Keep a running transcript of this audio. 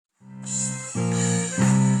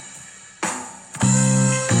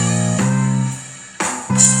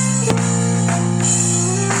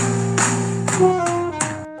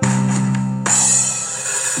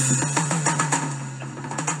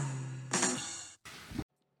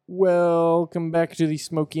Welcome back to the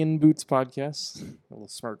Smokin Boots podcast. A little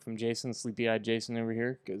smirk from Jason, sleepy-eyed Jason over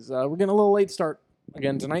here, because we're getting a little late start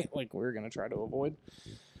again tonight, like we're going to try to avoid.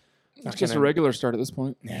 It's just a regular start at this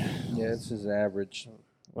point. Yeah, this is average.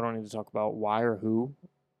 We don't need to talk about why or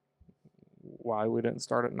why we didn't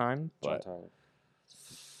start at 9, but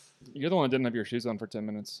You're the one that didn't have your shoes on for 10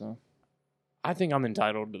 minutes, so. I think I'm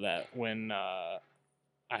entitled to that when I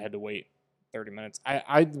had to wait 30 minutes.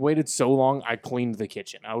 I waited so long, I cleaned the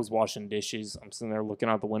kitchen. I was washing dishes. I'm sitting there looking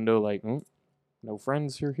out the window like, no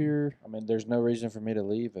friends are here. I mean, there's no reason for me to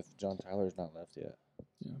leave if John Tyler's not left yet.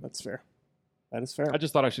 Yeah, that's fair. That is fair. I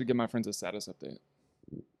just thought I should give my friends a status update.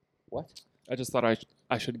 What? I just thought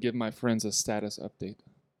I should give my friends a status update.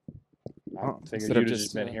 I figured Instead of you'd just,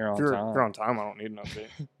 just been here If on you're time. on time, I don't need an update.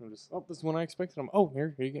 I'm just, this is when I expected them. Oh,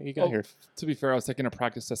 here you got here. To be fair, I was taking a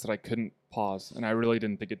practice test that I couldn't pause, and I really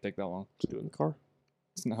didn't think it'd take that long. Just do it in the car.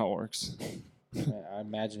 That's not how it works. I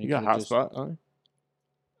imagine You you got a could've just... hotspot, don't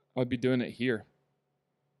I'd be doing it here.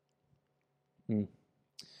 you?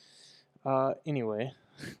 Anyway,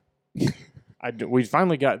 we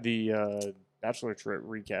finally got the Bachelor trip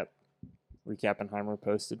recap. Recappenheimer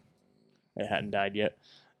posted. It hadn't died yet.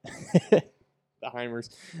 The Heimers.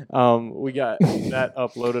 We got that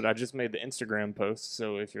uploaded. I just made the Instagram post,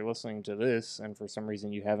 so if you're listening to this and for some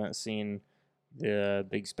reason you haven't seen the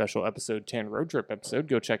big special episode 10 road trip episode,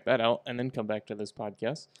 go check that out and then come back to this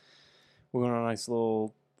podcast. We went on a nice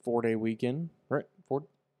little 4-day weekend, right? 4?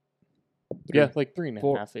 Yeah, like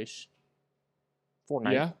 3.5-ish. 4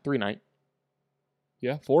 night. Yeah. 3 night.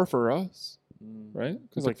 Yeah, 4 for us, right?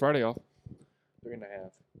 Because like Friday off. 3.5.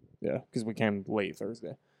 Yeah, because we came late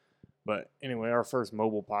Thursday. But anyway, our first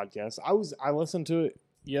mobile podcast. I listened to it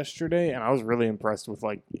yesterday, and I was really impressed with,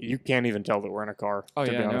 like, you can't even tell that we're in a car. Oh,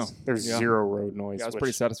 to yeah, be I know. honest. There's Yeah. zero road noise. Yeah, I was which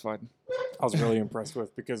pretty satisfied. I was really impressed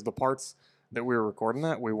with, because the parts that we were recording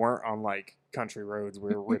at, we weren't on, like, country roads.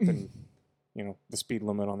 We were ripping, the speed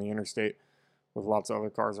limit on the interstate with lots of other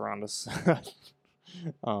cars around us.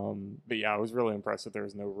 But yeah, I was really impressed that there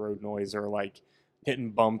was no road noise or, like, hitting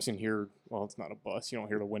bumps and hear, well, it's not a bus. You don't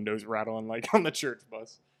hear the windows rattling like on the church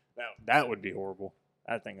bus. That would be horrible.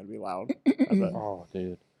 That thing would be loud. I bet. Oh,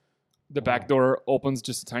 dude. The back door opens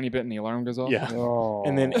just a tiny bit and the alarm goes off. Yeah. Oh.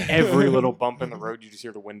 And then every little bump in the road, you just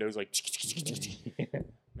hear the windows like,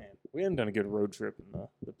 man, we haven't done a good road trip in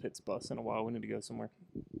the Pitts bus in a while. We need to go somewhere.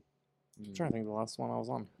 I'm trying to think of the last one I was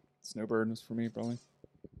on. Snowbird was for me, probably.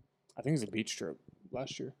 I think it was a beach trip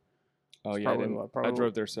last year. Oh, It's yeah, probably I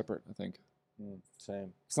drove there separate, I think.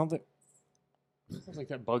 Same. Something. Sounds like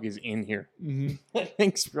that bug is in here. Mm-hmm. That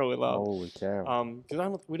thing's really loud. Holy cow.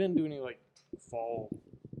 Because we didn't do any like fall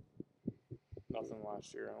nothing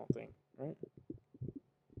last year. I don't think. Right?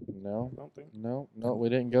 No. I don't think. No, we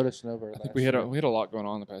didn't go to Snowbird. I think we had a lot going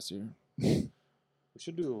on the past year. We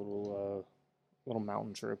should do a little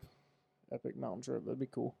mountain trip, epic mountain trip. That'd be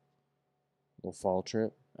cool. little fall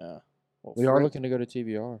trip. Yeah. Well, We are looking to go to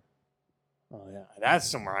TBR. Oh yeah, that's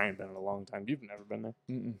somewhere I ain't been in a long time. You've never been there.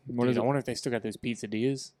 Mm-mm. What is it? I wonder if they still got those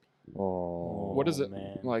pizzadillas. Oh. What is it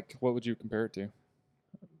man. like? What would you compare it to?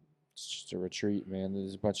 It's just a retreat, man.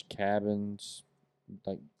 There's a bunch of cabins.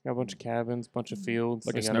 Like, Got a bunch of cabins, bunch of fields.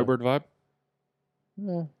 Like They a got snowbird vibe?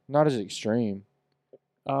 not as extreme.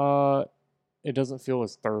 It doesn't feel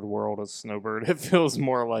as third world as Snowbird. It feels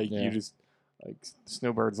more like Yeah. you just like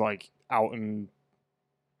Snowbird's like out in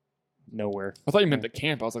nowhere. I thought you meant the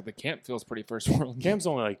camp. I was like, the camp feels pretty first world. Camp's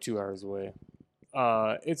only like 2 hours away.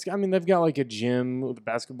 They've got like a gym with a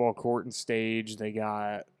basketball court and stage. They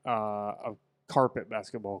got a carpet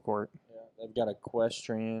basketball court. Yeah, they've got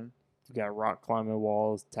equestrian, They've got rock climbing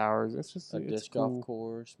walls, towers. It's just a it's disc cool. golf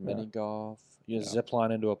course, mini Yeah. golf. You Yeah. zip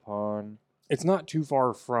line into a pond. It's not too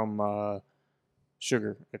far from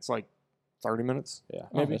Sugar. It's like 30 minutes. Yeah,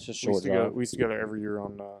 Maybe. it's a We short used to go. drive. We used to go there every year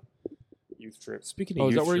on youth trips. Speaking of Oh,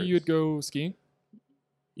 is youth that where trips, you would go skiing?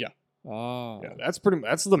 Yeah. Ah. Yeah,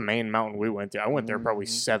 that's the main mountain we went to. I went there probably Mhm.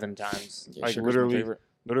 7 times. Yeah, like Sugar's my literally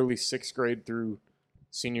favorite. 6th grade through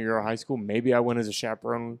senior year of high school. Maybe I went as a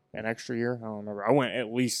chaperone an extra year. I don't remember. I went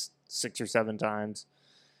at least 6 or 7 times.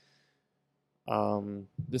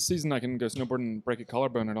 This season I can go snowboarding and break a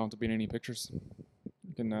collarbone. I don't have to be in any pictures.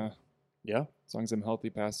 I can, Yeah. as long as I'm healthy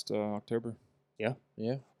past October. Yeah,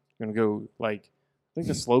 Gonna go like I think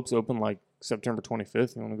the slopes open like September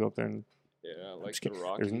 25th. You want to go up there and Yeah, like just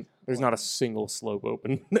kidding. There's not a single slope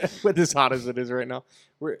open with as hot as it is right now.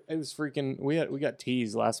 We got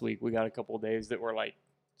teased last week. We got a couple of days that were like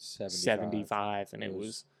 75 and it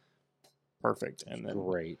was perfect. And then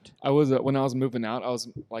great. I was when I was moving out, I was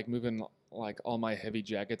like moving like all my heavy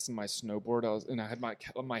jackets and my snowboard. I had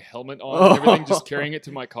my helmet on and everything, just carrying it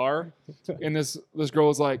to my car. And this girl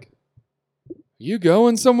was like, "You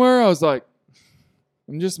going somewhere?" I was like,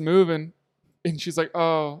 "I'm just moving." And she's like,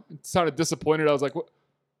 "Oh," it sounded disappointed. I was like, "What?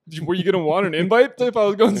 Were you gonna want an invite if I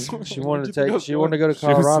was going somewhere?" She wanted to Where'd you take. She wanted to go to She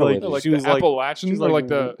was Colorado like- with you. like She the was like- Appalachians she's or like,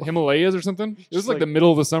 like the Himalayas or something. It was like the like-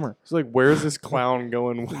 middle of the summer. She's like, "Where's this clown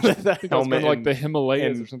going with that I think I was going helmet to like and, the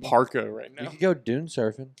Himalayas or and something. parka right You now?" could go dune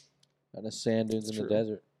surfing on the sand dunes in True. the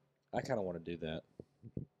desert. I kind of want to do that.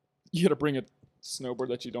 You got to bring a snowboard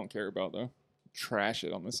that you don't care about though. Trash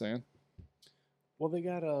it on the sand. Well, they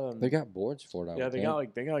got They got boards for it. I yeah, would they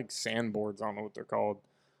think. got like sandboards. I don't know what they're called.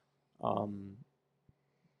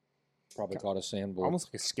 Probably called a sandboard. Almost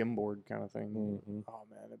like a skimboard kind of thing. Mm-hmm. Oh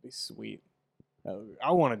man, that'd be sweet.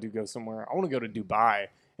 I want to go somewhere. I want to go to Dubai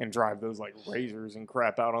and drive those like razors and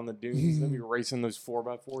crap out on the dunes. Then be racing those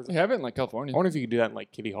 4x4s. They have it in like I California. wonder if you could do that in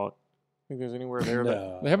like Kitty Hawk. Think there's anywhere there that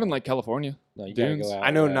No. They have it in like California. No, you gotta dunes. go out.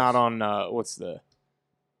 I know west. not on what's the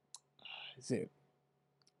is it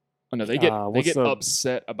Oh no, they get what's they get the-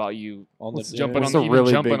 upset about you. on the what's jumping dunes. on the- even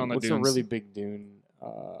jumping big on the what's dunes. a really big dune?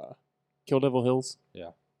 Kill Devil Hills. Yeah.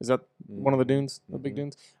 Is that one of the dunes? The big Mhm.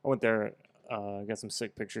 dunes. I went there. Got some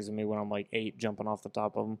sick pictures of me when I'm like 8, jumping off the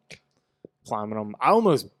top of them, climbing them. I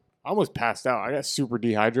almost passed out. I got super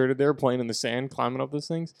dehydrated there, playing in the sand, climbing up those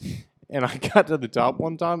things. And I got to the top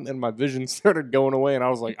one time, and my vision started going away, and I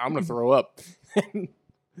was like, "I'm gonna throw up." I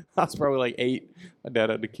was probably like 8. My dad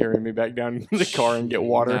had to carry me back down to the car and get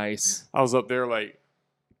water. Nice. I was up there like,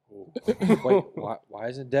 Wait, why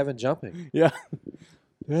isn't Devin jumping? yeah.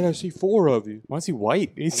 Dad, I see 4 of you. Why is he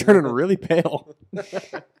white? He's turning really pale.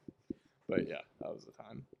 But yeah, that was the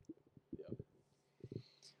time.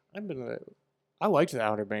 I've been to I liked the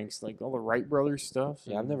Outer Banks, like all the Wright brothers stuff.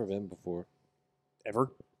 Yeah, I've never been before.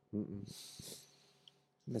 ever Mm-mm.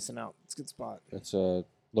 missing out. It's a good spot. It's a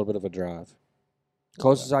little bit of a drive.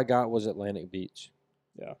 Closest I got was Atlantic Beach.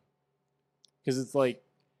 Because it's like,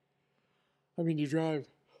 I mean, you drive.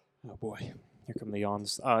 Oh boy, here come the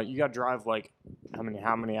yawns. You got to drive like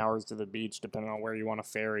how many hours to the beach, depending on where you want a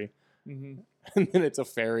ferry, Mm-hmm. and then it's a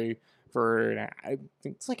ferry for I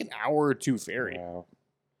think it's like an hour or 2 ferry. Wow.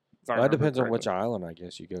 if I Well, that remember depends on which correctly. island I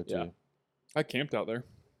guess you go to. Yeah. I camped out there.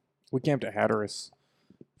 We camped at Hatteras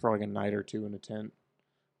for like a night or 2 in a tent.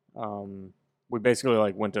 We basically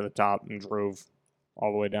like went to the top and drove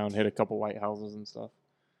all the way down, hit a couple lighthouses and stuff.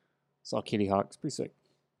 Saw Kitty Hawk. It's pretty sick.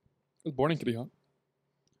 I was born in Kitty Hawk.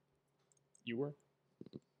 You were?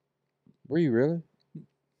 Were you really?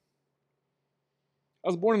 I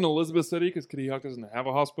was born in Elizabeth City because Kitty Hawk doesn't have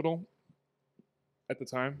a hospital at the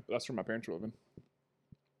time. But that's where my parents were living.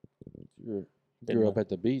 You Didn't grew know. up at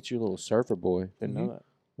the beach. You little surfer boy. Didn't know that.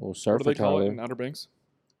 Little What surfer do they call it Tyler. in Outer Banks?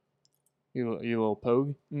 You little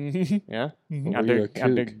pogue? Mm-hmm. Yeah? Or Out you there, a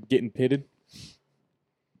out there kook. getting pitted.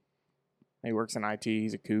 He works in IT.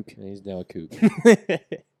 He's a kook. And he's now a kook.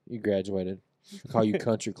 You graduated. I call you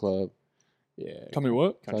country club. Yeah. Tell me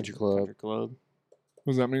what? Country club. Country club.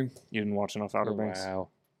 What does that mean? Is You didn't watch enough Outer Banks. Wow.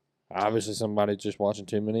 Obviously somebody just watching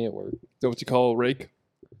too many at work. that what you call a rake?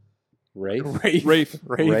 Rafe? Rafe. Rafe.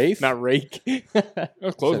 Rafe? Not rake. That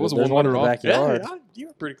was close. It was There's one one in letter the off. backyard. You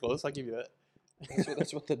were pretty close. I'll give you that.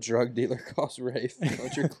 That's what the drug dealer calls Rafe.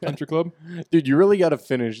 Country club. Country club? Dude, you really got to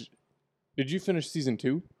finish. Did you finish season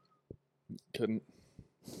 2? Couldn't.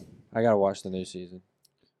 I gotta watch the new season.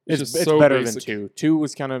 It's just it's so better basic. than 2. 2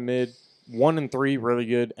 was kind of mid. 1 and 3 really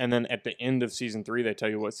good, and then at the end of season 3, they tell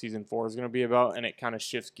you what season 4 is going to be about, and it kind of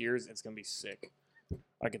shifts gears. It's going to be sick.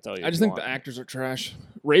 I can tell you. I if just you think the want. actors are trash.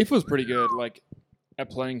 Rafe was pretty good, like, at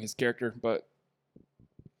playing his character, but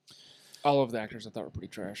all of the actors I thought were pretty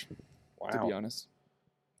trash, to be honest.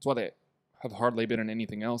 That's why they have hardly been in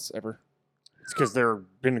anything else ever. It's because they've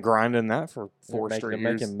been grinding that for They're 4 straight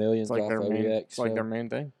making years. millions It's like off their main. OEX. It's like their main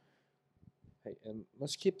thing. Hey, and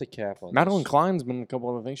let's keep the cap on Madeline this. Klein's been in a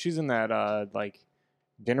couple other things. She's in that like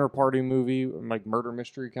dinner party movie, like murder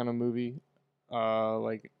mystery kind of movie.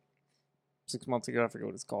 Like 6 months ago, I forget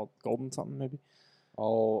what it's called. Golden something maybe.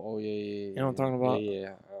 Oh, yeah, yeah, yeah. You know what I'm talking about? Yeah,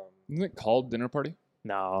 yeah. Isn't it called Dinner Party?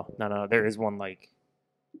 No. There is one like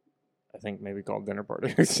I think maybe called dinner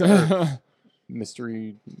party or something. Yeah,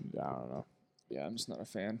 Mystery. I don't know. I'm just not a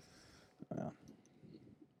fan. Yeah.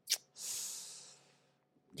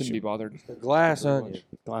 Couldn't be bothered. The glass Very onion. much.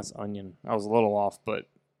 Glass onion. I was a little off, but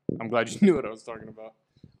I'm glad you knew what I was talking about.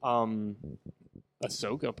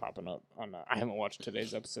 Ahsoka popping up on. I haven't watched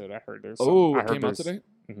today's episode. I heard there's. Oh, I it heard came out there's- today?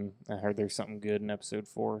 I heard there's something good in episode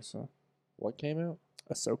 4. So What came out?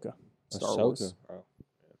 Ahsoka, Star Ahsoka. Wars. Oh.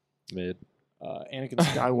 Mid. Anakin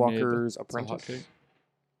Skywalker's It's a hot apprentice.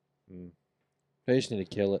 take. They just need to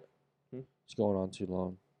kill it. Hmm? It's going on too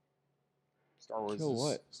long. Star Wars. Kill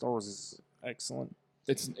what? Star Wars is excellent.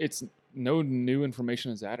 It's no new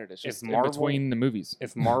information is added. It's just in Marvel- between the movies.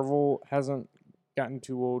 If Marvel hasn't gotten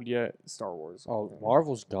too old yet, Star Wars. Oh,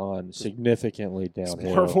 Marvel's gone significantly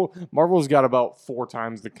downhill. Marvel's got about 4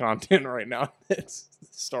 times the content right now. It's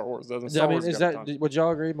Star Wars doesn't. Star I mean, Wars is got a that? ton. Would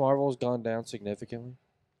y'all agree Marvel's gone down significantly,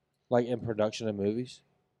 like in production of movies?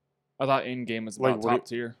 I thought Endgame was Like, about what do top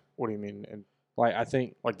tier. What do you mean? And, Like I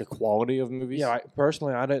think, like the quality of movies? yeah.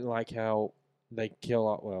 Personally, I didn't like how they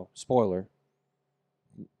kill. Well, spoiler.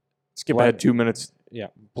 Skip Black- ahead 2 minutes. Yeah,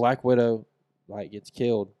 Black Widow gets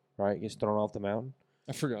killed. Right, gets thrown off the mountain,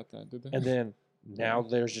 I forgot that. Did they? and then now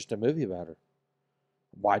there's just a movie about her.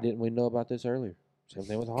 Why didn't we know about this earlier? Same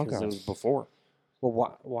thing with Because Hawkeye. it was before.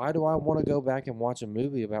 Well, why do I want to go back and watch a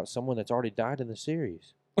movie about someone that's already died in the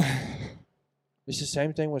series? It's the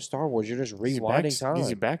same thing with Star Wars. You're just rewinding time.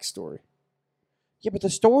 Gives you backstory. Yeah, but the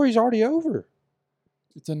story's already over.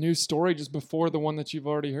 It's a new story just before the one that you've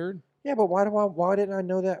already heard. Yeah, but why didn't I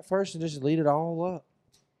know that first and just lead it all up?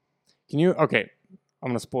 Can you? Okay, I'm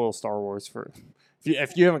gonna spoil Star Wars for.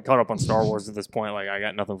 If you haven't caught up on Star Wars at this point, like I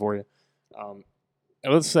got nothing for you.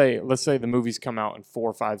 Let's say the movies come out in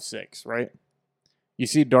 4, 5, 6, right? You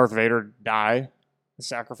see Darth Vader die,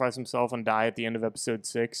 sacrifice himself, and die at the end of Episode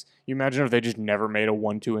 6. You imagine if they just never made a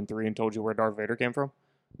 1, 2, and 3 and told you where Darth Vader came from?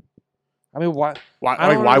 I mean, why Why? I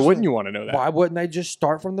don't Like, why understand. wouldn't you want to know that? why wouldn't they just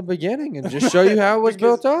start from the beginning and just show you how it was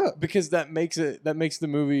built up? Because that makes the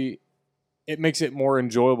movie. It makes it more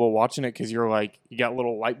enjoyable watching it because you're like you got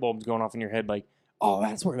little light bulbs going off in your head, like, oh,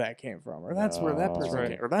 that's where that came from, or that's where that person Right.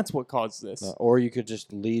 came, or that's what caused this. Or you could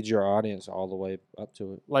just lead your audience all the way up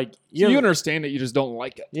to it. Like So you understand it, you just don't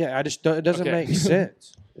like it. Yeah, I just don't, it doesn't Okay. make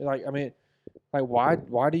sense. Like, I mean, like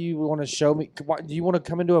why do you want to show me? Why, do you want to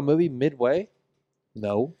come into a movie midway?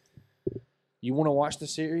 No. You want to watch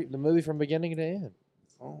the movie from beginning to end.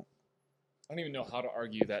 Oh, I don't even know how to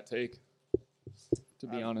argue that take, to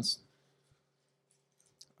be honest.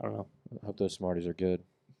 I don't know. I hope those Smarties are good.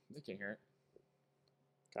 They can't hear it.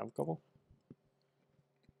 Can I have a couple?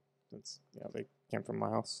 They came from my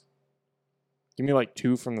house. Give me like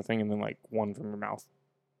 2 from the thing and then like 1 from your mouth.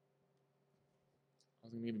 I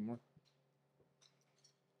was going to give you more.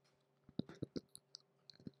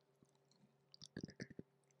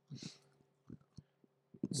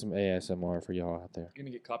 Some ASMR for y'all out there. You're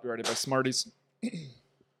going to get copyrighted by Smarties.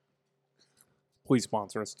 Please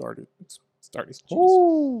sponsor us, Smarties.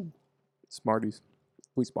 Ooh. Smarties.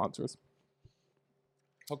 Please sponsor us.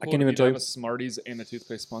 How I cool can't would even it be to tell have you- a Smarties and a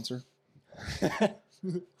toothpaste sponsor.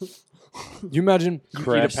 You imagine you eat a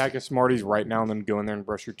Crest. pack of Smarties right now and then go in there and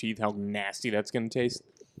brush your teeth, how nasty that's going to taste?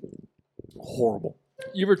 Horrible.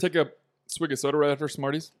 You ever take a swig of soda right after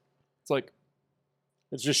Smarties? It's like,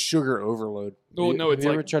 It's just sugar overload. oh no, have it's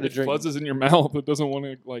you ever like tried to it drink- fuzzes in your mouth. It doesn't want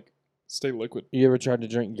to like stay liquid. You ever tried to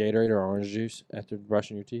drink Gatorade or orange juice after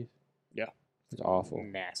brushing your teeth? Yeah. It's awful.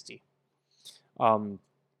 Nasty. I don't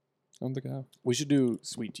think I have. We should do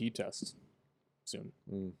sweet tea tests soon.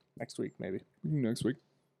 Mm. Next week, maybe. Next week.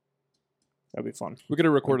 That'd be fun. We got to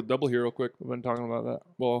record a double here real quick. We've been talking about that.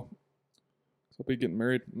 Well, I'll be getting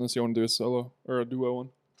married unless you want to do a solo or a duo one.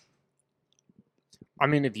 I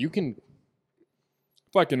mean, if you can...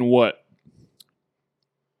 Fucking what?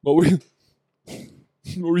 What were you?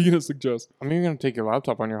 What were you gonna suggest? I mean, you're going to take your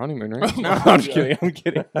laptop on your honeymoon, right? Oh No, my I'm God. kidding. I'm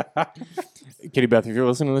kidding. Kitty Beth, if you're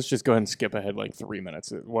listening, let's just go ahead and skip ahead like 3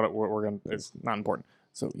 minutes. What we're going to... It's not important.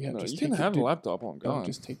 So, yeah, No, just you take can your- have the dude, laptop on. no, Gone.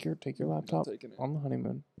 just take your laptop taking it. on the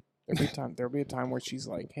honeymoon. There'll be a time where she's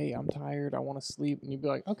like, "Hey, I'm tired. I want to sleep," and you'd be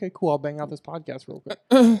like, "Okay, cool. I'll bang out this podcast real quick."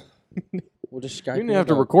 We'll just You Skype. don't even have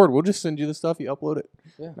to record. We'll just send you the stuff. You upload it.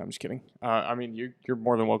 Yeah. No, I'm just kidding. I mean, you're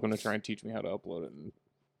more than welcome to try and teach me how to upload it.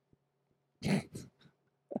 And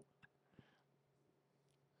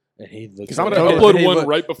And he looks. 'Cause I'm I'm gonna totally- upload he one look-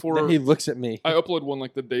 right before. He looks at me. I upload one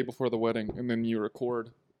like the day before the wedding, and then you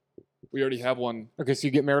record. We already have one. okay, so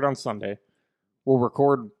you get married on Sunday. We'll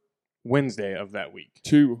record Wednesday of that week.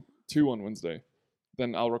 Two on Wednesday.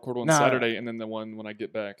 Then I'll record one Nah. Saturday, and then the one when I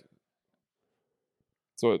get back.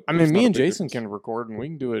 So I mean, me and Jason can record, and we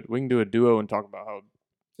can do it. We can do a duo and talk about how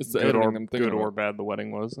It's the good editing or I'm thinking good or about. bad the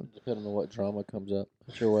wedding was. And Depending on what drama comes up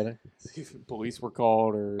at your wedding. see if police were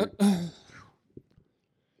called or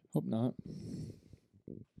Hope not.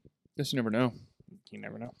 Guess you never know. you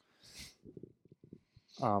never know.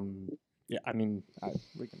 Yeah, I mean,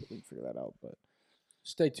 we can figure that out, but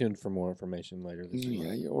Stay tuned for more information later this week.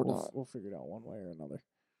 Yeah, or we'll, not. we'll figure it out one way or another.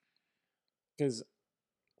 Because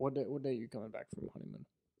what day are you coming back from honeymoon?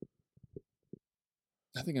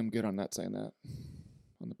 I think I'm good on not saying that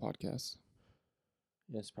on the podcast.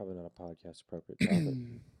 Yeah, it's probably not a podcast appropriate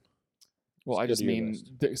topic. Well, I Let's just go to your mean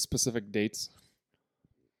list. specific dates.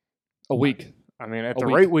 A week. I mean, at A the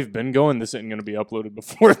week. rate we've been going, this isn't going to be uploaded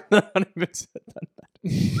before the 100 minutes.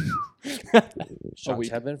 Shots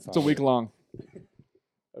week. have been It's a week fired. long.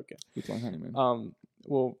 Okay. Week long honeymoon.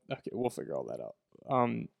 Well, okay, we'll figure all that out.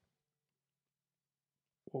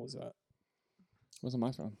 What was that? Wasn't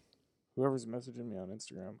my phone. Whoever's messaging me on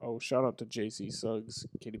Instagram. Oh, shout out to JC Suggs,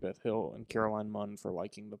 Katie Beth Hill, and Caroline Munn for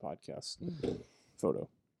liking the podcast photo.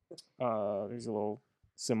 There's a little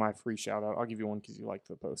semi-free shout out. I'll give you one because you liked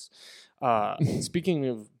the post. Speaking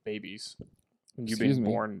of babies, and you Excuse being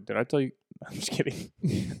me. born, did I tell you? I'm just kidding.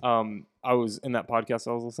 I was in that podcast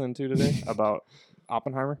I was listening to today about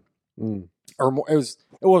Oppenheimer. Mm. Or more, it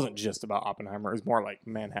wasn't just about Oppenheimer. It was more like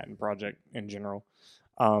Manhattan Project in general.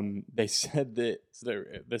 They said that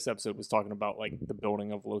this episode was talking about like the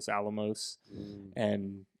building of Los Alamos,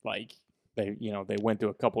 and like they went to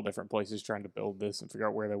a couple different places trying to build this and figure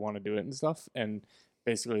out where they want to do it and stuff. And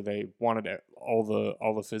basically, they wanted all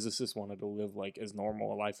the physicists wanted to live like as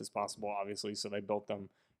normal a life as possible, obviously. So they built them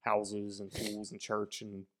houses and schools and church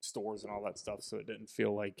and stores and all that stuff, so it didn't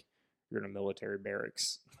feel like you're in a military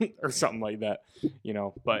barracks or something like that,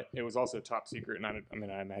 But it was also top secret,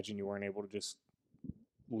 and I imagine you weren't able to just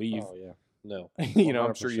leave. Oh yeah, no.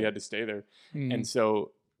 I'm sure you 100%. had to stay there. Mm. And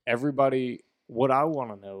so everybody, what I want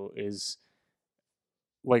to know is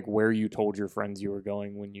like where you told your friends you were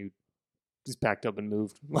going when you just packed up and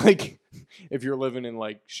moved. Like if you're living in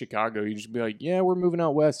like Chicago, you just be like, yeah, we're moving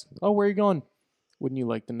out west. Oh, where are you going? Wouldn't you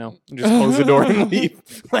like to know? And just close the door and leave.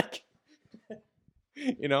 Like,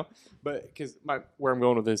 but because where I'm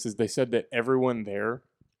going with this is they said that everyone there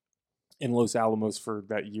in Los Alamos for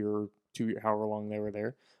that year, 2 year, however long they were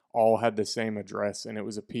there, all had the same address, and it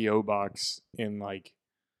was a PO box in like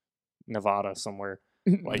Nevada somewhere.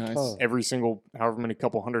 Like Nice. every single, however many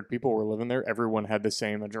couple hundred people were living there, everyone had the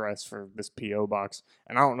same address for this PO box.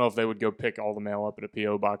 And I don't know if they would go pick all the mail up at a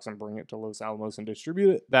PO box and bring it to Los Alamos and distribute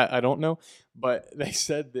it. That I don't know, but they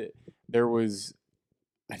said that there was,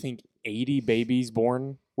 I think, 80 babies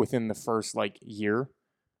born within the first like year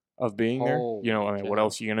of being there. Holy What cow.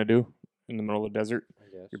 else are you gonna do in the middle of the desert? I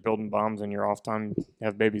guess. You're building bombs and you're off time,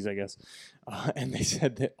 have babies, I guess. And they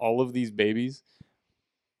said that all of these babies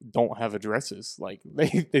don't have addresses. Like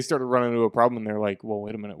they started running into a problem, and they're like, well,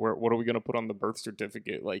 wait a minute, what are we going to put on the birth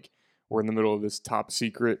certificate? Like we're in the middle of this top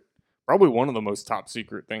secret, probably one of the most top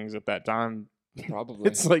secret things at that time. Probably.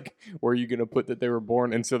 It's like, where are you going to put that they were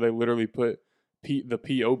born? And so they literally put the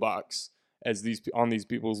PO box as on these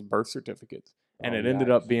people's birth certificates. And it ended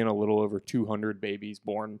up being a little over 200 babies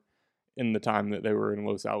born in the time that they were in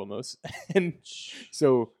Los Alamos. And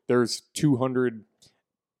so there's 200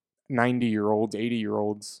 90-year-olds,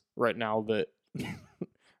 80-year-olds right now that,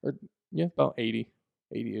 or yeah, about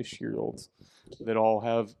 80-ish year olds that all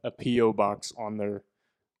have a PO box on their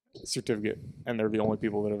certificate, and they're the only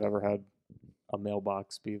people that have ever had a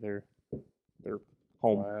mailbox be their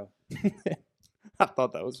home. Wow. I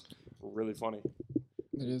thought that was really funny.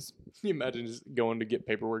 It is. Can you imagine just going to get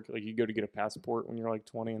paperwork? Like you go to get a passport when you're like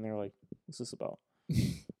 20, and they're like, "What's this about?"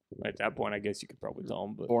 At that point, I guess you could probably tell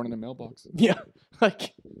them. But Born in a mailbox. yeah,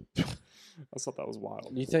 like I thought that was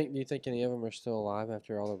wild. Do you think any of them are still alive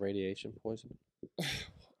after all the radiation poisoning? I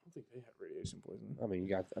don't think they had radiation poisoning. I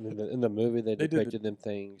mean, in the movie they They did depicted them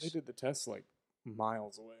things. They did the test like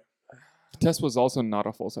miles away. The test was also not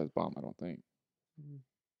a full size bomb, I don't think.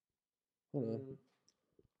 I don't know.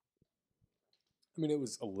 I mean, it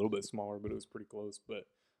was a little bit smaller, but it was pretty close. But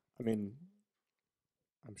I mean,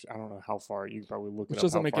 I don't know how far. You could probably look it Which up.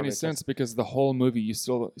 doesn't how make far any they sense because the whole movie you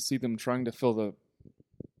still see them trying to fill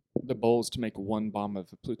the bowls to make one bomb of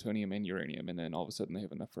plutonium and uranium, and then all of a sudden they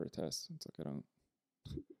have enough for a test. It's like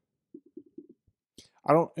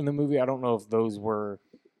I don't in the movie. I don't know if those were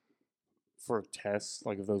for tests,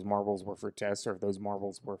 like if those marbles were for tests, or if those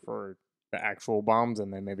marbles were for the actual bombs,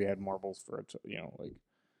 and they maybe had marbles for like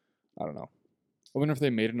I don't know. I wonder if they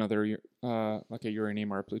made another like a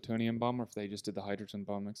uranium or a plutonium bomb, or if they just did the hydrogen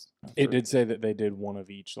bomb next. It did say that they did one of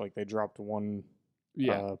each. Like they dropped one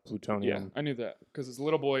Yeah, plutonium. I knew that because his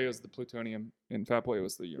little boy was the plutonium and Fat Boy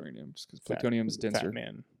was the uranium, just because Fat- plutonium is denser. Fat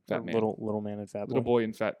man. Fat Or man. Little man and fat boy. Little boy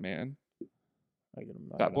and Fat Man. I get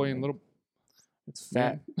 'em- I Fat don't Boy know. and Little It's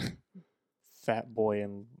fat. Man. Fat boy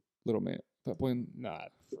and Little Man. Fat Boy and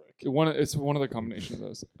not frick. it's one of the combination of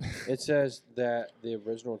those. It says that the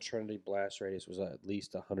original Trinity blast radius was at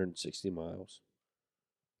least 160 miles.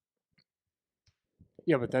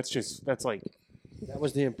 Yeah, but that's like That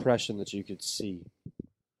was the impression that you could see.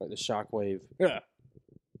 Like the shock wave yeah.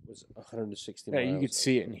 was 160 Yeah, miles. you could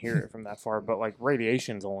see it and hear it from that far, but like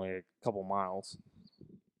radiation's only a couple miles.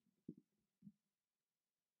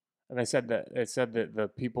 And they said that the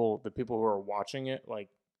people who are watching it, like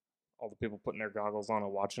all the people putting their goggles on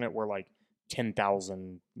and watching it, were like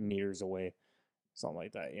 10,000 meters away, something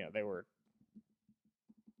like that. You know, they were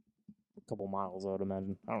a couple miles, I would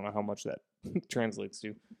imagine. I don't know how much that translates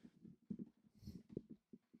to.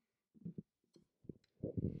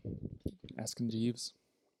 Asking Jeeves.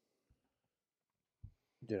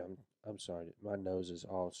 Dude, I'm sorry. My nose is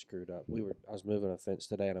all screwed up. I was moving a fence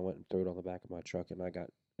today, and I went and threw it on the back of my truck, and I got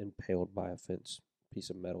impaled by a fence piece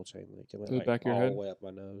of metal chain link. It went To the back of your all head? the way up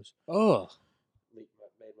my nose. Ugh. Made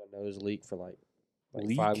my nose leak for like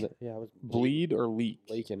Leak? 5 minutes. Yeah, I was Bleed or leak?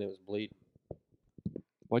 leaking. It was bleeding.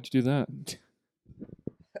 Why'd you do that?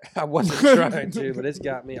 I wasn't trying to, but it's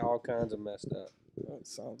got me all kinds of messed up. That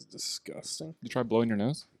sounds disgusting. You try blowing your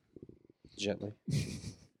nose? Gently.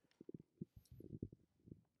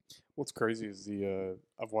 What's crazy is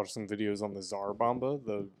I've watched some videos on the Tsar Bomba,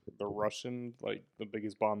 the Russian, like the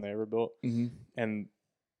biggest bomb they ever built, Mm-hmm. and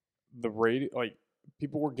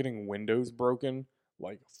people were getting windows broken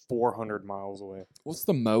like 400 miles away. What's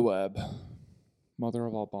the Moab? Mother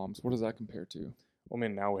of all bombs. What does that compare to? I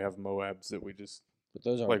mean, now we have Moabs that we just But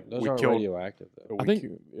those Like, aren't we aren't killed- radioactive though. I think-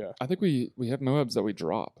 yeah. I think we have Moabs that we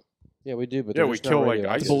drop. Yeah, we do, but Yeah, they're we just not kill, like,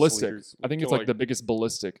 radioactive. ISIS Ballistic. leaders. I think We it's kill, like the biggest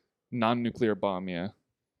ballistic non-nuclear bomb. Yeah.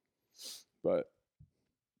 but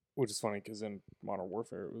which is funny because in Modern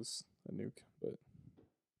Warfare it was a nuke, but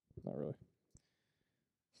not really.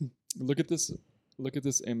 Look at this. Look at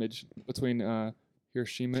this image between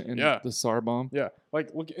Hiroshima and Yeah. the Tsar bomb. Yeah,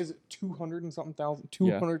 like look, is it 200 and something thousand?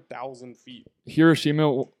 Yeah. 200,000 feet.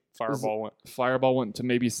 Hiroshima Fireball went. went to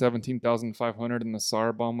maybe 17,500, and the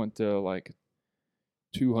Tsar bomb went to like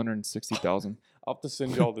 260,000. I'll have to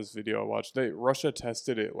send y'all this video I watched. Russia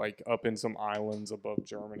tested it like up in some islands above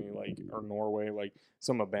Germany, like or Norway, like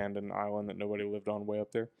some abandoned island that nobody lived on way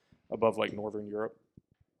up there, above like northern Europe,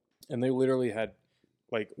 and they literally had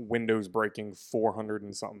like windows breaking 400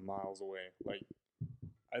 and something miles away. Like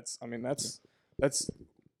that's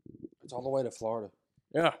It's all the way to Florida.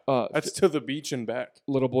 yeah, that's to the beach and back.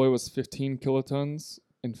 Little boy was 15 kilotons,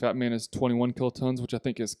 and Fat Man is 21 kilotons, which I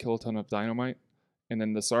think is kiloton of dynamite. And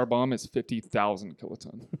then the Tsar bomb is 50,000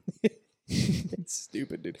 kiloton. It's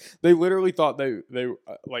stupid, dude. They literally thought they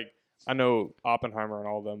like I know Oppenheimer and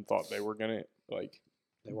all of them thought they were gonna like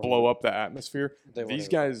They weren't blow even- up the atmosphere. they weren't These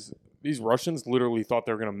even- guys, these Russians, literally thought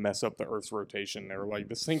they were gonna mess up the Earth's rotation. They were like,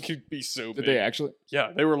 "This thing could be so Did big." they actually?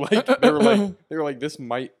 Yeah, they were like, "This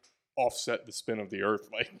might offset the spin of the Earth,"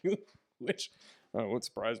 like, which wouldn't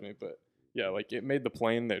surprise me. But yeah, like it made the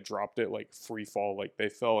plane that dropped it like free fall. Like they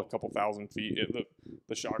fell a couple thousand feet.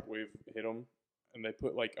 The shockwave hit them, and they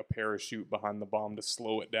put like a parachute behind the bomb to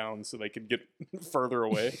slow it down so they could get further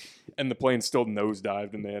away. And the plane still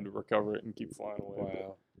nosedived, and they had to recover it and keep flying away. But,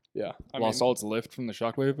 Wow. yeah, Lost all its lift from the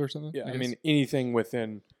shockwave or something? yeah, I guess? mean anything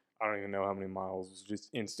within I don't even know how many miles was just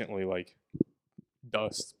instantly like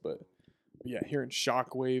dust. But yeah, hearing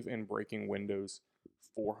shockwave and breaking windows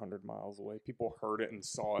 400 miles away, people heard it and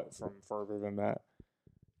saw it from further than that.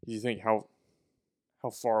 You think how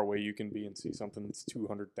far away you can be and see something that's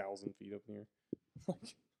 200,000 feet up in the air?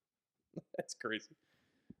 Like, that's crazy.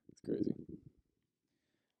 It's crazy.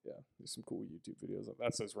 Yeah, there's some cool YouTube videos.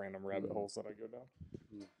 That's those random rabbit holes that I go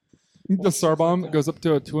down. The Tsar bomb goes up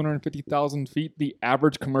to 250,000 feet. The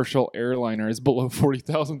average commercial airliner is below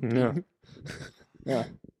 40,000 feet. Yeah. Yeah.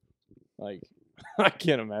 Like, I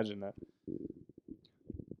can't imagine that.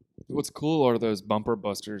 What's cool are those bumper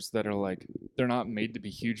busters that are like, they're not made to be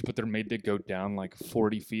huge, but they're made to go down like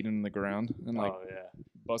 40 feet in the ground and like oh, yeah.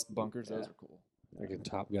 bust bunkers. Those Yeah. are cool. Like a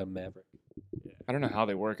Top Gun Maverick. I don't know how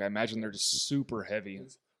they work. I imagine they're just super heavy.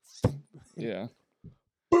 Yeah.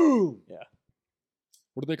 Boom! Yeah.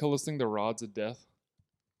 What do they call this thing? The rods of death?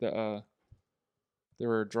 The they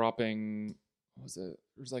were dropping, what was it?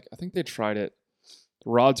 There's like, I think they tried it.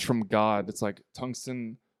 Rods from God. It's like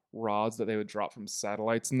tungsten rods that they would drop from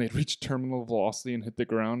satellites, and they'd reach terminal velocity and hit the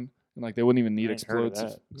ground, and like they wouldn't even need I ain't heard of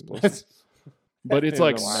explosives. that. explosives. But it's Yeah,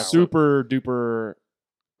 like wow. super duper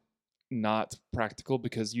not practical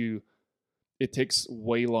because it takes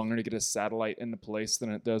way longer to get a satellite into place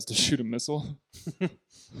than it does to shoot a missile.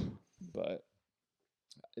 But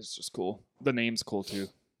it's just cool. The name's cool too.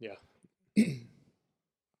 Yeah.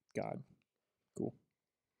 God. Cool.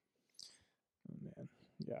 Oh, man.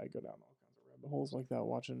 Yeah, I go down all kinds of rabbit holes like that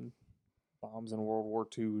watching bombs in World War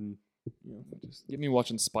II and, you know, Just get me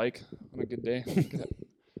watching Spike on a good day.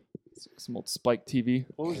 Some old Spike TV.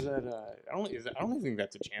 what was that? I don't even think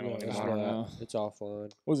that's a channel Yeah, anymore. I don't know. It's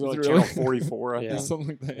offline. What was it Is like it channel really? 44? I Yeah. think. Something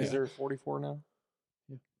like that. Is yeah. there 44 now?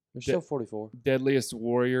 There's still 44. Deadliest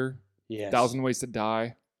Warrior, Yes. 1,000 Ways to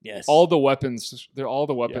Die. Yes. all the weapons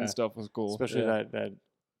Yeah. stuff was cool. Especially Yeah.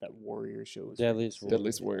 that warrior show was Deadliest pretty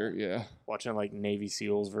Deadliest Warrior, yeah. watching like Navy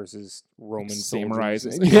SEAls versus Roman Samurais soldiers.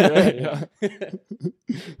 and stuff. Yeah.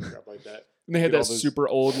 Crap like that. And they had Get all that those- super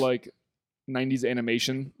old like 90s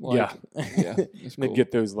animation. Like, yeah, it's They'd cool.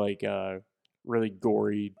 get those like really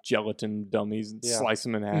gory gelatin dummies and Yeah. slice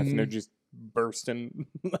them in half, and they're Mhm. just bursting.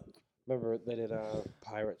 Remember they did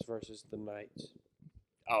Pirates versus the Knights.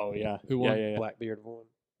 Oh yeah, Who won? Yeah. Blackbeard won.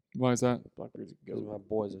 Why is that? Blackbeard's a Because goat. my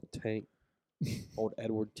boy's a tank. Old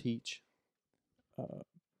Edward Teach.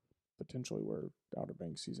 Potentially where Outer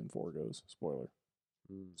Banks season 4 goes. Spoiler.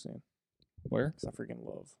 Saying Where? because I freaking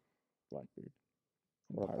love Blackbeard.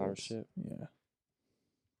 and What a pirate pirates. ship. Yeah.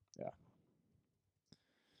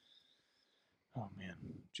 Oh man,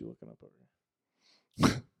 what you looking up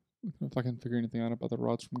over here? If I can figure anything out about the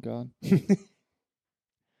rods from God. People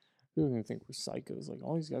are gonna think we're psychos. Like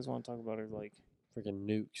all these guys want to talk about are like Freaking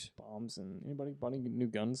nukes. bombs and anybody bought any new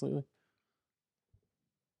guns lately?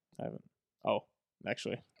 I haven't. Oh,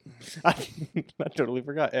 actually, I totally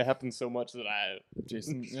forgot. It happened so much that I.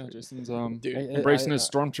 Jason's Dude, embracing his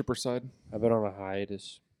stormtrooper side. I've been on a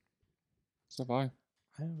hiatus. So have I.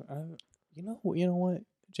 you know what?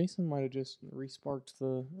 Jason might have just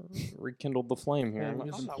rekindled the flame here. Yeah, I'm we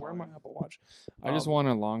just not wearing my Apple Watch. I just want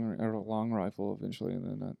a long rifle eventually, and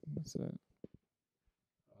then that's it.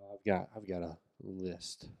 I've got a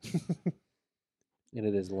list. And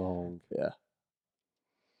it is long. Yeah.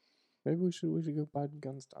 Maybe we should go buy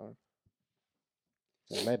guns, Tyler.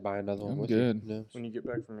 I may buy another one I'm with good. you. No, When you get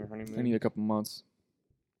back from your honeymoon. I need a couple months.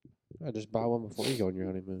 I just buy one before you go on your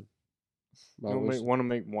honeymoon. Want to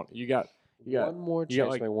make one. You got one more you got chance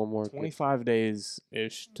like to make one more. 25 days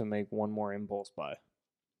ish to make one more impulse buy.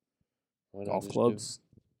 Why not Golf just clubs,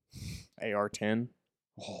 AR-10.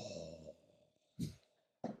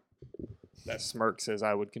 That smirk says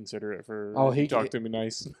I would consider it for. Oh, he- talk to me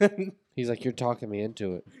nice. He's like, you're talking me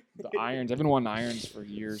into it. The irons. I've been wanting irons for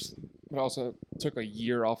years. But also took a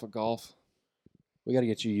year off of golf. We got to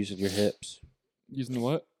get you using your hips. Using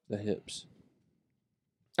what? The hips.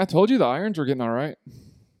 I told you the irons were getting all right.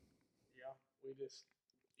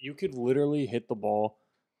 You could literally hit the ball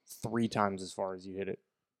 3 times as far as you hit it.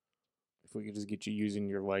 If we could just get you using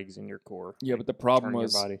your legs and your core. Yeah, but the problem turning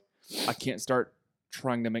was your body. I can't start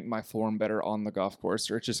trying to make my form better on the golf course,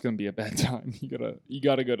 or it's just gonna be a bad time. You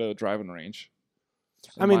gotta go to a driving range.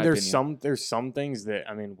 I in mean, my there's opinion. some things that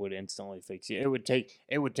would instantly fix you.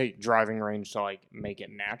 It would take driving range to like make it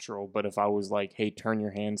natural. But if I was like, hey, turn your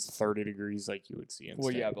hands 30 degrees, like you would see instant.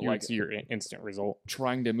 Well, yeah, but you would like- see your instant result.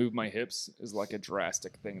 Trying to move my hips is like a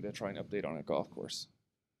drastic thing to try and update on a golf course.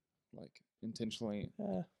 Like intentionally,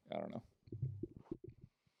 I don't know.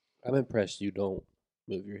 I'm impressed you don't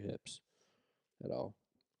move your hips at all.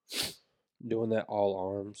 Doing that all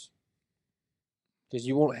arms. Because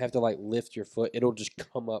you won't have to like lift your foot. It'll just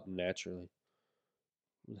come up naturally.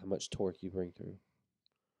 With how much torque you bring through.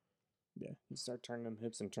 Yeah, you start turning them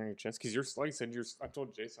hips and turn your chest because you're like I said. I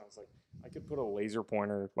told Jason, I was like, I could put a laser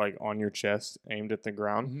pointer like on your chest, aimed at the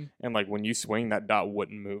ground, Mhm. and like when you swing, that dot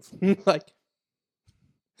wouldn't move. Like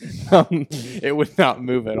it would not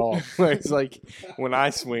move at all. It's like when I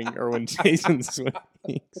swing or when Jason swings.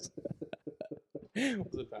 What's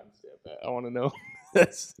the timestamp at? I want to know.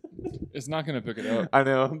 It's not gonna pick it up. I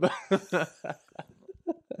know.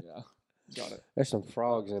 Yeah, got it. There's some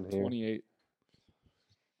frogs in here. 28.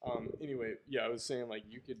 Anyway, yeah, I was saying like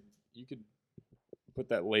you could put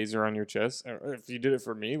that laser on your chest, or if you did it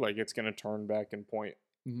for me, like it's gonna turn back and point,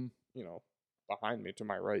 Mhm. behind me to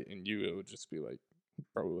my right, and it would just be like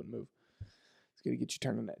probably wouldn't move. It's gonna get you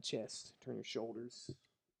turning that chest, turn your shoulders.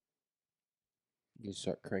 You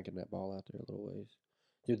start cranking that ball out there a little ways.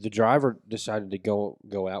 Dude, the driver decided to go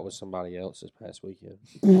out with somebody else this past weekend.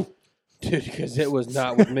 Dude, because it was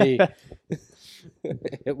not with me.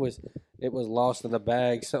 it was lost in the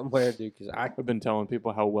bag somewhere, dude. Because I've been telling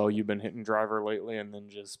people how well you've been hitting driver lately, and then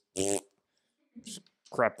just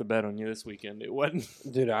crap the bed on you this weekend. It wasn't.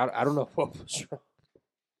 dude, I don't know what was wrong.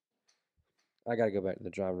 I got to go back to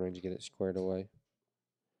the driving range and get it squared away.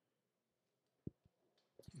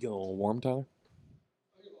 Get a little warm, Tyler.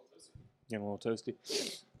 Getting a little toasty.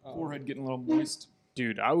 Forehead getting a little moist.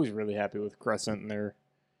 Dude, I was really happy with Crescent and their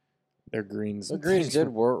greens. The greens did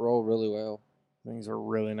roll really well. Things were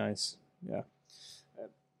really nice. Yeah.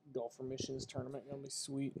 That Golfer Missions tournament gonna be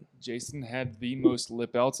sweet. Jason had the most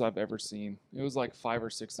lip outs I've ever seen. It was like 5 or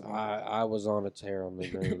 6 of them. I was on a tear on the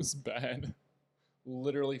It green. was bad.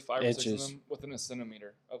 Literally 5 or 6 Inches. of them within a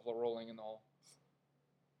centimeter of rolling in the hole.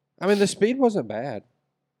 I mean, the speed wasn't bad.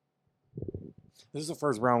 This is the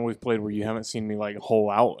first round we've played where you haven't seen me like hole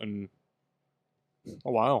out and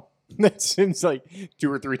a while. That seems like 2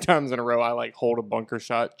 or 3 times in a row I like hold a bunker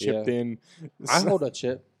shot, chipped in. I hold a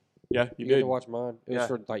chip. Yeah, you You get did. to watch mine. It was Yeah.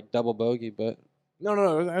 for like double bogey, but No,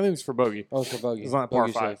 I think it was for bogey. oh, it's for bogey. It's not par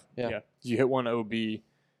Bogey 5. safe. Yeah. You hit one OB,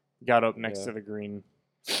 got up next Yeah. to the green.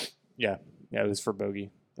 Yeah, it was for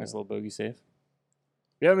bogey. Nice little bogey save.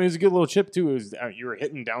 Yeah, I mean, it was a good little chip, too. It was you were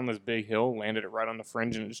hitting down this big hill, landed it right on the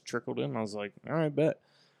fringe, and it just trickled in. I was like, all right, bet.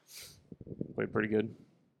 Played pretty good.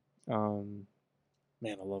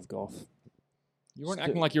 Man, I love golf. You weren't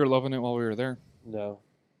acting like you were loving it while we were there. No.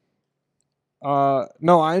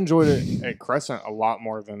 No, I enjoyed it at Crescent a lot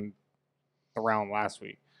more than the round last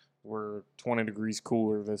week. We're 20 degrees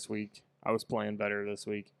cooler this week. I was playing better this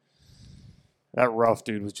week. That rough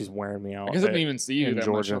dude was just wearing me out. I guess I didn't even see you in that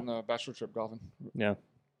Georgia. much on the bachelor trip golfing. Yeah.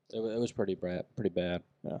 It was pretty bad.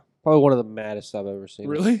 Yeah. Probably one of the maddest I've ever seen.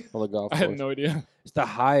 Really? On the golf I course. had no idea. It's the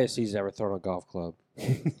highest he's ever thrown a golf club.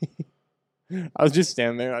 I was just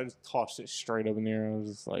standing there. I just tossed it straight up in the air. I was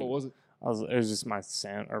just like, What was it? it was just my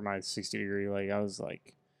my 60 degree. Like I was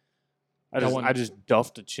like, That one- I just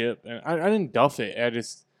duffed a chip, and I didn't duff it. I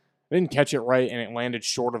didn't catch it right, and it landed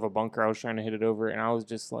short of a bunker I was trying to hit it over, and I was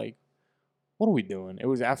just like, what are we doing? It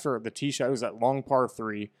was after the tee shot. It was that long par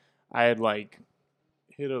 3. I had like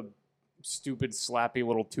hit a stupid slappy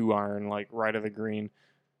little 2-iron like right of the green,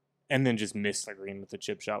 and then just missed the green with the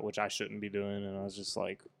chip shot, which I shouldn't be doing. And I was just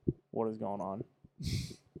like, what is going on?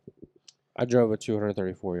 I drove a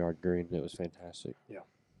 234-yard green. It was fantastic. Yeah.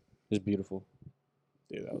 It was beautiful.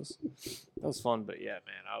 Dude, that was fun. But yeah,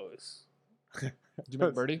 man, I was Did you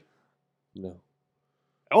make birdie? No.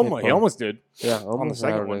 almost, he almost did. Yeah, On the almost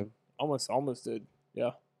second routed one. him. Almost did.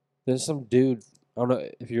 Yeah. There's some dude. I don't know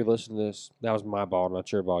if you're listening to this. That was my ball,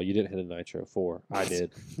 not your ball. You didn't hit a nitro 4. I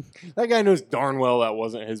did. That guy knows darn well that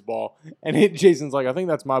wasn't his ball. And Jason's like, I think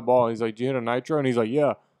that's my ball. He's like, did you hit a nitro? And he's like,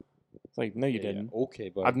 yeah. It's like, no, you Yeah, didn't. okay,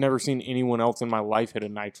 but I've never seen anyone else in my life hit a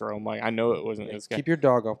nitro. I'm like, I know it wasn't this guy. keep your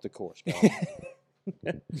dog off the course, guys.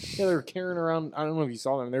 Yeah, they were carrying around. I don't know if you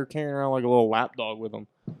saw them. They were carrying around like a little lap dog with them.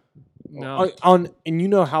 No. And you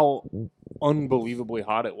know how unbelievably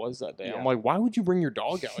hot it was that day. Yeah. I'm like, why would you bring your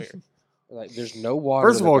dog out here? Like, there's no water.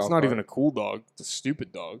 First in of the all, it's golf not cart. even a cool dog. It's a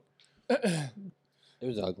stupid dog. It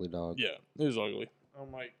was an ugly dog. Yeah, it was ugly.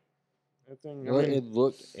 I'm like, that thing. It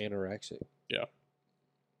looked anorexic. You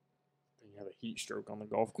have a heat stroke on the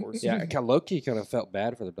golf course. Yeah, low-key kind of felt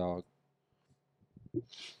bad for the dog.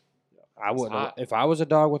 I wouldn't. hot. If I was a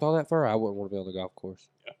dog with all that fur, I wouldn't want to be on the golf course.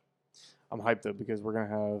 I'm hyped though because we're gonna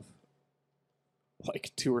have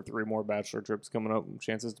like 2 or 3 more bachelor trips coming up.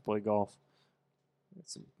 Chances to play golf.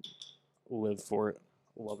 Live for it.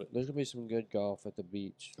 Love it. There's gonna be some good golf at the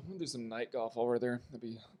beach. I want to do some night golf over there. That'd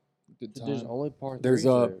be a good time. There's only part. There's,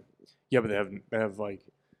 there. Yeah, but they have like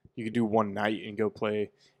you could do one night and go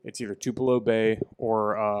play. It's either Tupelo Bay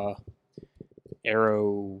or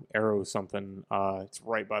Arrow something. It's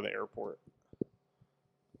right by the airport.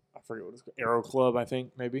 I forget what it's called. Aero Club, I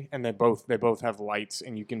think maybe. And they both have lights,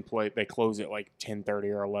 and you can play. They close at like 10:30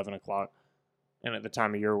 or 11 o'clock. And at the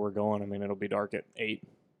time of year we're going, I mean, it'll be dark at 8,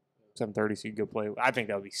 7:30, so you can go play. I think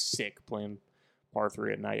that would be sick playing par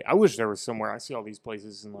 3 at night. I wish there was somewhere. I see all these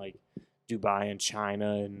places in like Dubai and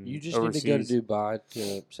China and You just overseas. need to go to Dubai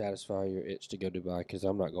to satisfy your itch to go to Dubai because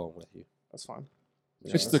I'm not going with you. That's fine. It's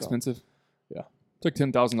Yeah, just that's expensive. Yeah. It's like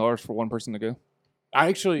 $10,000 for one person to go. I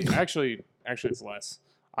actually, it's less.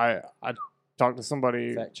 I talked to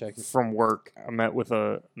somebody Fact checking. from work. I met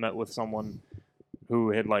with someone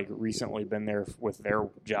who had like recently been there with their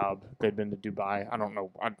job. They'd been to Dubai. I don't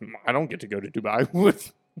know. I don't get to go to Dubai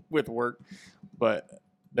with work, but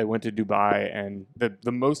they went to Dubai, and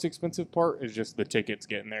the most expensive part is just the tickets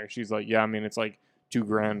getting there. She's like, yeah, I mean, it's like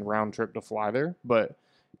 $2,000 round trip to fly there, but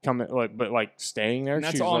staying there. And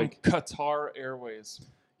that's she's on like, Qatar Airways.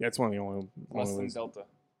 yeah, it's one of the only Less than ones. Delta.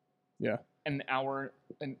 Yeah. An hour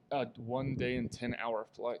and 1 day and 10-hour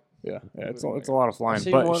flight. Yeah, it's a lot of I flying. see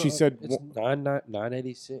But one- she said it's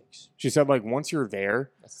 $986. she said like once you're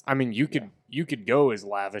there, That's, I mean, you could go as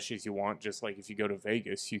lavish as you want. Just like if you go to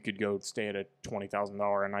Vegas, you could go stay at a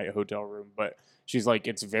 $20,000 a night hotel room. But she's like,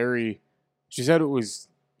 she said it was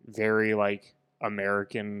very like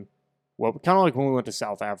American. Well, kind of like when we went to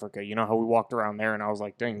South Africa. You know how we walked around there, and I was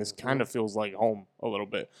like, dang, this kind of feels like home a little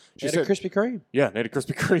bit. She She said said, Krispy Kreme. yeah, they had a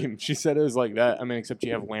Krispy Kreme. She said it was like that. I mean, except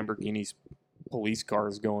you have Lamborghinis, police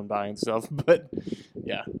cars going by and stuff. But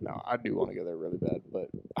yeah, no, I do want to go there really bad. But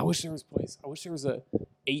I wish there was a place. I wish there was a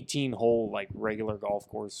 18-hole like regular golf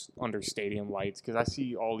course under stadium lights, because I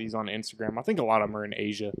see all these on Instagram. I think a lot of them are in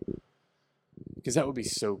Asia, because that would be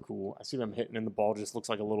so cool. I see them hitting, and the ball just looks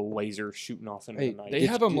like a little laser shooting off into Hey, the night. they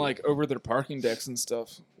have them like over their parking decks and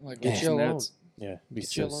stuff. Like Get with you alone. nets. Yeah, it'd be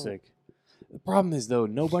so Chill out. sick. The problem is though,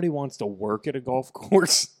 nobody wants to work at a golf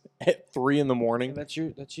course at 3 in the morning That's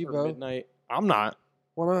you, or bro. midnight. I'm not.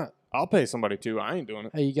 Why not? I'll pay somebody too. I ain't doing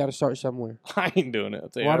it. Hey, you got to start somewhere. I ain't doing it. I'll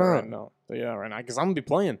tell you Why that right not? now. I'll tell you that right now because I'm gonna be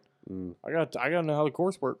playing. Mm. I gotta know how the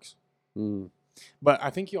course works. Mm. But I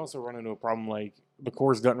think you also run into a problem like the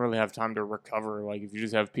course doesn't really have time to recover. Like if you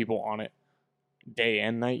just have people on it day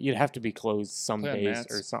and night, you'd have to be closed some Play on days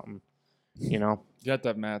mats. or something. You know, You have to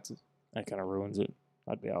have mats. that kind of ruins it.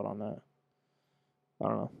 I'd be out on that. I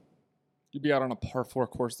don't know. You'd be out on a par 4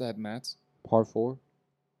 course that had mats. Par 4?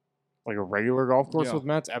 Like a regular golf course Yeah. with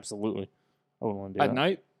mats? Absolutely. I wouldn't want to do At that.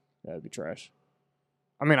 night? Yeah, it'd be trash.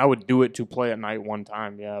 I mean, I would do it to play at night one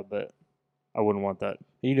time, yeah, but I wouldn't want that.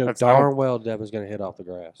 You know That's- I don't- darn well Devin's going to hit off the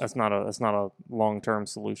grass. That's not a long-term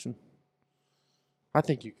solution. I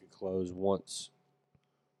think you could close once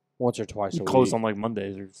or twice You a close week. on like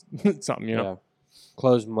Mondays or something, you know. Yeah.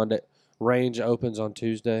 Close Monday. Range opens on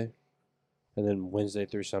Tuesday, and then Wednesday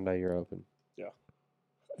through Sunday you're open.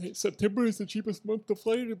 Hey, September is the cheapest month to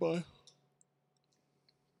play to buy.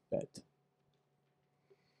 Bet.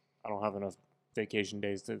 I don't have enough vacation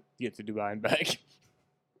days to get to Dubai and back.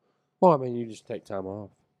 Well, I mean, you just take time off.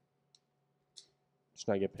 Just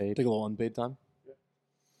not get paid. Take a little unpaid time.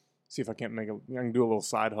 See if I can't I can do a little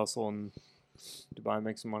side hustle in Dubai and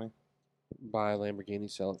make some money. Buy a Lamborghini,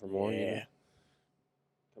 sell it for more. You know? Yeah.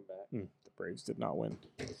 Come back. The Braves did not win.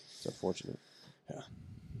 It's unfortunate.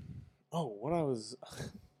 Oh, what I was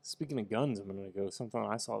speaking of guns a minute ago, something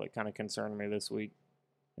I saw that kind of concerned me this week.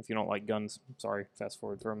 If you don't like guns, sorry, fast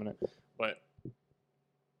forward for a minute. But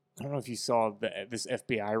I don't know if you saw this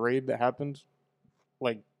FBI raid that happened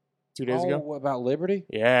like 2 days ago. What about Liberty?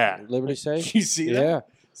 Yeah. Liberty Safe? Did you see that? Yeah.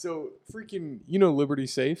 So freaking, Liberty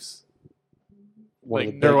Safes? One of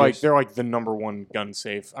Like the they're biggest. like the number one gun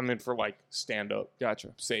safe. I mean for like stand up Gotcha.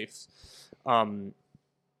 safes.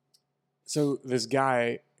 So this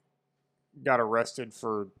guy got arrested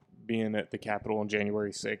for being at the Capitol on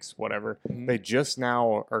January 6th, whatever. Mhm. They just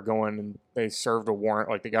now are going and they served a warrant,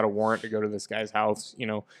 like they got a warrant to go to this guy's house.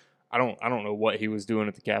 I don't know what he was doing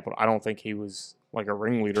at the Capitol. I don't think he was like a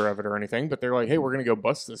ringleader of it or anything, but they're like, hey, we're gonna go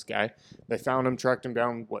bust this guy. They found him, tracked him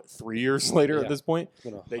down, 3 years later Yeah. at this point? It's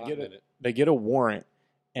been a They hot get it. minute. They get a warrant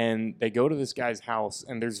and they go to this guy's house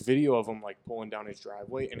and there's video of him like pulling down his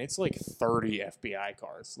driveway and it's like 30 FBI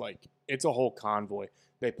cars. Like it's a whole convoy.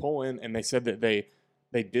 They pull in and they said that they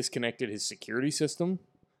disconnected his security system.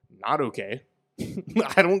 Not okay.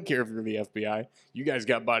 I don't care if you're the FBI. You guys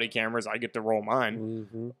got body cameras. I get to roll mine.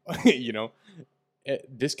 Mm-hmm.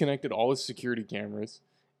 It disconnected all his security cameras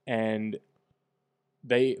and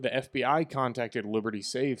the FBI contacted Liberty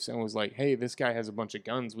Safes and was like, hey, this guy has a bunch of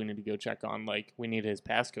guns we need to go check on. Like, we need his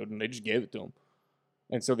passcode. And they just gave it to him.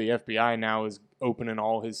 And so the FBI now is opening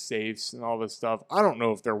all his safes and all this stuff. I don't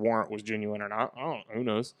know if their warrant was genuine or not. Who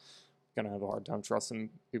knows? Gonna have a hard time trusting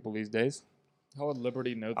people these days. How would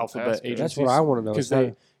Liberty know the Alphabet passcode? agent. That's what I want to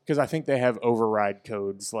know. Because I think they have override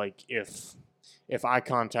codes. Like if I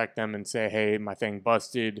contact them and say, hey, my thing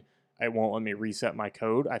busted, it won't let me reset my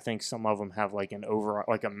code. I think some of them have like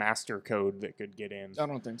a master code that could get in. I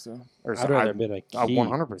don't think so. Or I'd rather been a key.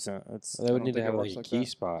 100%. They would I need to don't think have it like works a like key that.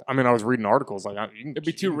 spot. I mean, I was reading articles like It'd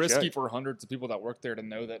be too risky for hundreds of people that work there to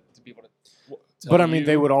know that to be able to. But I mean,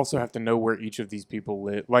 they would also have to know where each of these people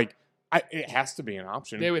live. Like, it has to be an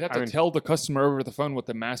option. They would have I to mean, tell the customer over the phone what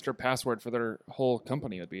the master password for their whole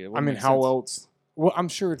company would be. It I wouldn't mean, make how sense. else? Well, I'm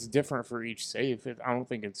sure it's different for each safe. I don't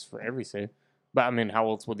think it's for every safe. But I mean, how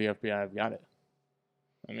else would the FBI have got it?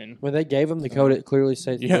 I mean, When they gave them the code, it clearly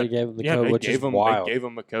says Yeah. they gave them the yeah, code, they which is gave them wild. they gave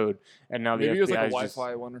them a code, and now the Maybe FBI it was like a is just-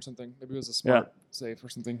 Wi-Fi one or something. Maybe it was a smart safe or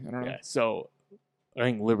something. I don't know. Yeah, so I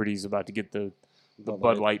think Liberty's about to get the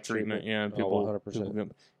Bud Light treatment. Yeah, Oh, people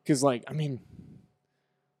 100%. because like I mean,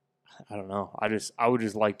 I don't know. I would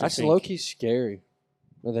just like to That's think, low key scary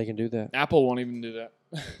that they can do that. Apple won't even do that.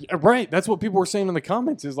 Yeah, right. That's what people were saying in the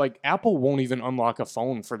comments. Is like Apple won't even unlock a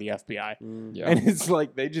phone for the FBI, Yeah. and it's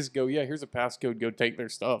like they just go, yeah, here's a passcode, go take their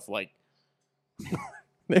stuff. Like,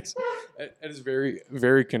 it is very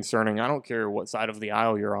very concerning. I don't care what side of the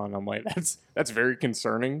aisle you're on. I'm like, that's very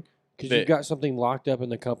concerning. Because that you've got something locked up in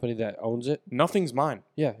the company that owns it. Nothing's mine.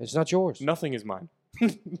 Yeah, it's not yours. Nothing is mine.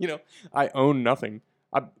 I own nothing.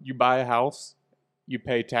 You buy a house, you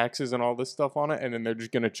pay taxes and all this stuff on it, and then they're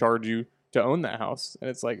just going to charge you to own that house. And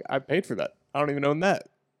it's like, I paid for that. I don't even own that.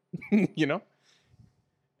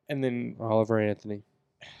 And then Oliver Anthony.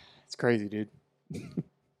 it's crazy, dude.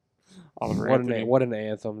 Oliver What Anthony. what an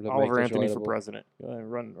anthem to Oliver make this Anthony for relatable. president. Go ahead,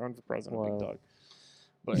 run for president, Wow. big dog.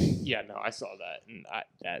 But yeah, no, I saw that, and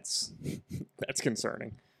that's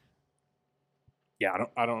concerning. Yeah,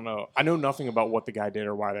 I don't know. I know nothing about what the guy did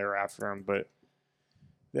or why they were after him, but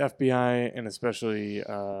the FBI and especially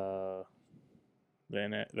the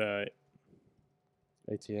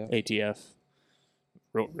ATF. ATF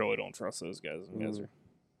really don't trust those guys. Those guys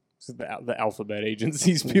are the alphabet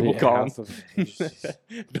agencies people call them.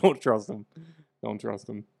 Don't trust them. Don't trust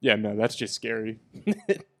them. Yeah, no, that's just scary.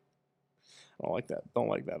 I don't like that. Don't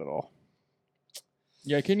like that at all.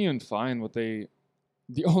 Yeah, I can't even find what they.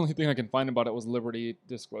 The only thing I can find about it was Liberty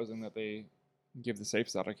disclosing that they give the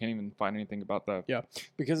safes out. I can't even find anything about that. Yeah,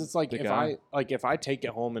 because it's like The if guy. I take it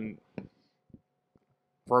home and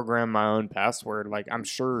program my own password, like I'm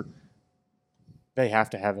sure they have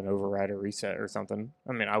to have an override or reset or something.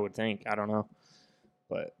 I mean, I would think. I don't know,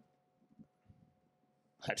 but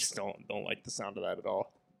I just don't like the sound of that at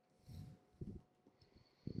all.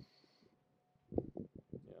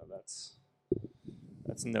 Yeah, that's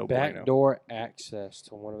no bueno. Backdoor access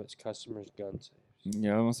to one of its customers' gun safes.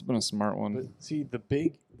 Yeah, that must have been a smart one. But see,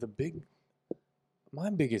 my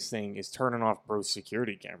biggest thing is turning off bro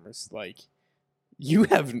security cameras. Like, you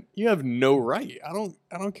have no right. I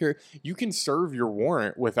don't care. You can serve your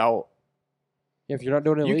warrant without. Yeah, if you're not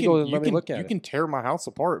doing it illegal, then let me look at you it. can tear my house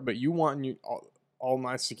apart, but you want all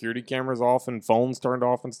my security cameras off and phones turned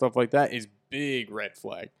off and stuff like that is big red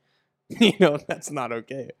flag. That's not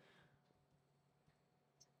okay.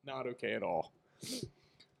 Not okay at all.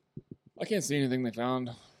 I can't see anything they found.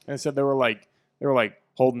 And I said they were like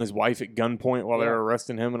holding his wife at gunpoint while they Yeah. were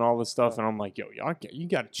arresting him and all this stuff, and I'm like, yo, you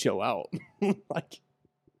got to chill out. Like,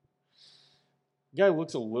 the guy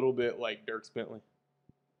looks a little bit like Dirk Bentley.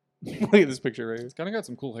 Look at this picture right here. It's kind of got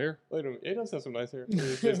some cool hair. Wait a minute, he does have some nice hair.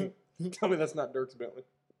 Tell me that's not Dirk Bentley.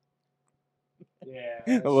 Yeah,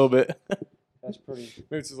 A little bit. That's pretty.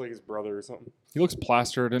 Maybe it's just like his brother or something. He looks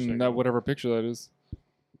plastered in that whatever picture that is.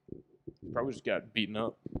 Probably just got beaten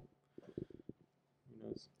up. Who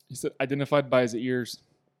knows? He said identified by his ears.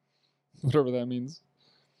 Whatever that means.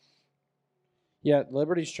 Yeah,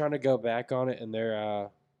 Liberty's trying to go back on it, and they're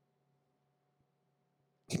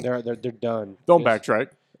done. Don't It's-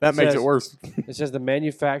 backtrack. That makes it says- worse. It says the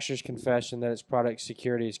manufacturer's confession that its product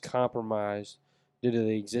security is compromised due to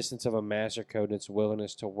the existence of a master code and its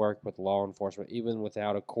willingness to work with law enforcement, even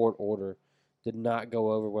without a court order, did not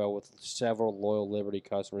go over well with several loyal Liberty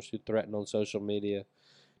customers who threatened on social media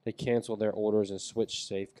to cancel their orders and switch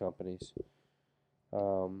safe companies.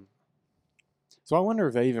 So I wonder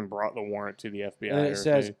if they even brought the warrant to the FBI. And or it if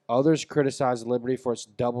says they- others criticize Liberty for its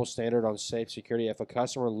double standard on safe security. If a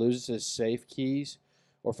customer loses his safe keys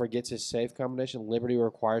or forgets his safe combination, Liberty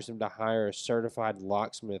requires them to hire a certified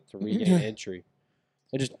locksmith to regain entry.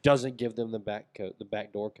 It just doesn't give them the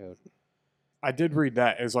backdoor code. I did read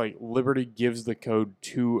that as like Liberty gives the code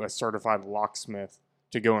to a certified locksmith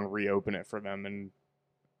to go and reopen it for them and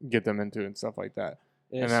get them into it and stuff like that.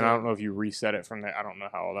 And then I don't know if you reset it from there. I don't know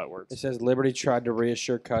how all that works. It says Liberty tried to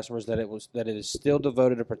reassure customers that it is still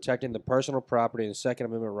devoted to protecting the personal property and Second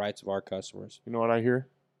Amendment rights of our customers. You know what I hear?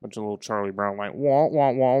 Bunch of little Charlie Brown like wah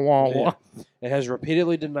wah wah wah wah. It has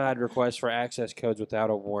repeatedly denied requests for access codes without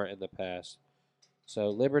a warrant in the past. So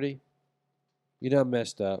Liberty, you done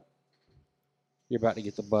messed up. You're about to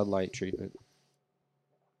get the Bud Light treatment.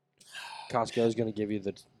 Costco's going to give you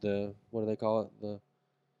the what do they call it? The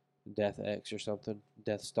Death X or something,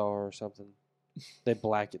 Death Star or something. They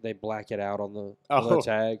black it out on the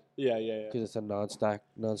tag Yeah, yeah, because it's a non-stock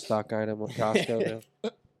item at Costco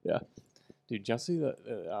now. Dude, y'all see the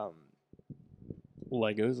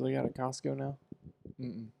Legos they got at Costco now?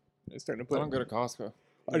 Mm-mm. They're starting to I put. don't go to Costco.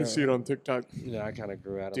 I just see it on TikTok. Yeah, I kind of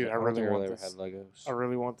grew out of Dude, it. I don't really think want ever this. had Legos. I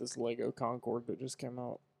really want this Lego Concorde that just came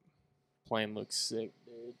out. Plane looks sick,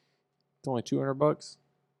 dude. It's only $200.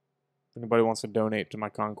 If anybody wants to donate to my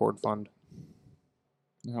Concorde fund,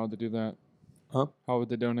 How would they do that? Huh? How would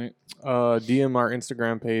they donate? DM our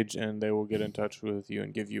Instagram page and they will get in touch with you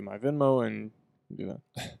and give you my Venmo and do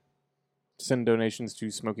that. Send donations to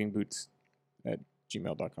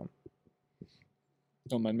smokingboots@gmail.com.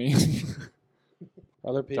 Don't mind me.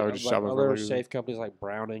 Other people, just shopping for other Legos. safe companies like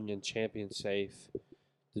Browning and Champion Safe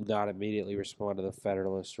did not immediately respond to the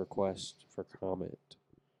Federalist request for comment.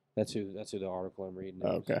 That's who the article I'm reading is.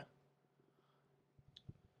 Okay.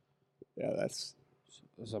 Yeah, that's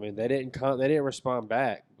So, I mean, they didn't respond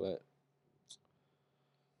back, but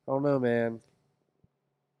I don't know, man.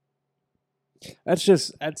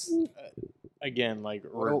 again like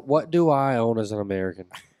What do I own as an American?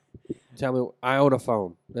 Tell me, I own a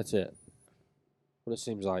phone. That's it. What it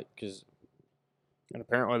seems like, because and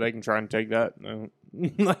apparently they can try and take that.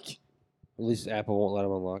 Like, at least Apple won't let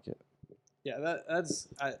them unlock it. yeah,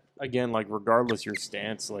 again, like regardless your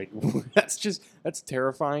stance, like that's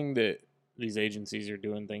terrifying that these agencies are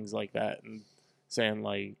doing things like that and saying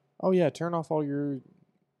like, oh yeah, turn off all your,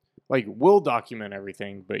 like, we'll document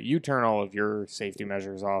everything, but you turn all of your safety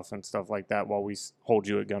measures off and stuff like that while we hold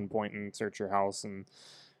you at gunpoint and search your house and,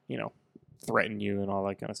 you know, threaten you and all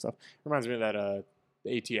that kind of stuff. Reminds me of that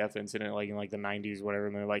ATF incident, like in like the 90s, whatever,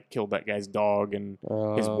 and they like killed that guy's dog and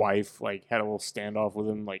his wife like had a little standoff with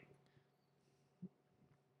him, like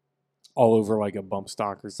all over like a bump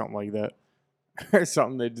stock or something like that. Or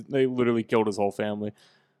something. They literally killed his whole family.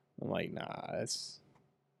 I'm like, nah, that's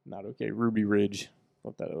not okay. Ruby Ridge,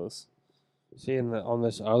 what that was. See, on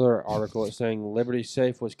this other article, it's saying Liberty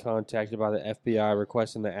Safe was contacted by the FBI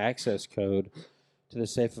requesting the access code to the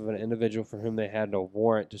safe of an individual for whom they had a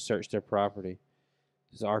warrant to search their property.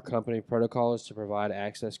 This is our company protocol is to provide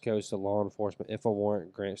access codes to law enforcement if a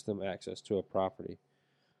warrant grants them access to a property.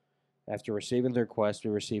 After receiving the request, we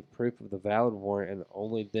received proof of the valid warrant, and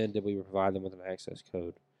only then did we provide them with an access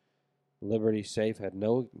code. Liberty Safe had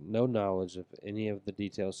no knowledge of any of the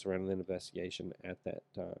details surrounding the investigation at that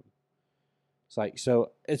time. It's like,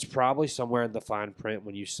 so it's probably somewhere in the fine print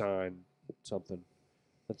when you sign something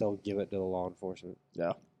that they'll give it to the law enforcement.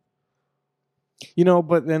 Yeah. You know,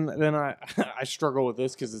 but then I I struggle with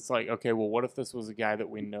this because it's like, okay, well, what if this was a guy that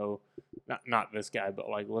we know, not this guy, but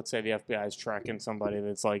like, let's say the FBI is tracking somebody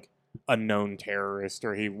that's like a known terrorist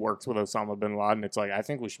or he works with Osama bin Laden. It's like, I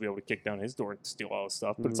think we should be able to kick down his door and steal all his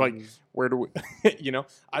stuff. But it's like, where do we, you know,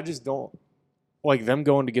 I just don't, like them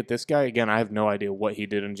going to get this guy. Again, I have no idea what he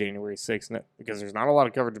did on January 6th because there's not a lot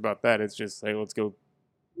of coverage about that. It's just, hey, let's go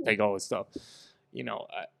take all his stuff. You know,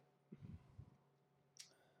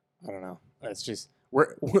 I don't know. That's just,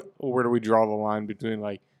 where do we draw the line between,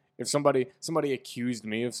 like, if somebody accused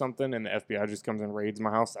me of something and the FBI just comes and raids my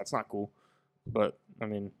house, that's not cool. But, I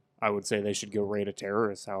mean, I would say they should go raid a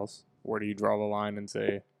terrorist's house. Where do you draw the line and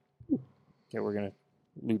say, okay, we're going to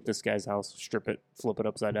loot this guy's house, strip it, flip it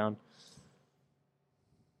upside down?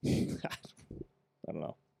 I don't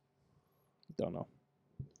know.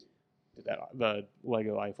 The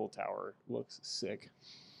Lego Eiffel Tower looks sick.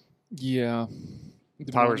 Yeah.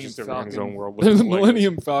 The Tyler's Millennium just over in his Falcon. own world. The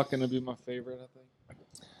Millennium Falcon would be my favorite,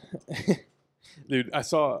 I think. Dude, I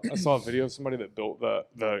saw a video of somebody that built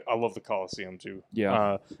the I love the Coliseum too.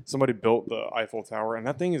 Yeah. Somebody built the Eiffel Tower, and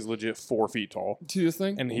that thing is legit 4 feet tall. See this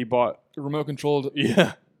thing? And he bought a remote controlled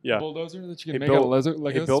yeah bulldozer that you can make out of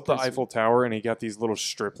Legos. He built the Eiffel Tower, and he got these little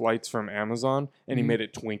strip lights from Amazon, and he made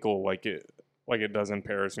it twinkle like it does in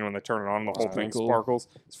Paris. You know, when they turn it on, the whole thing sparkles.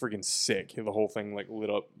 It's freaking sick. The whole thing like lit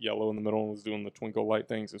up yellow in the middle and was doing the twinkle light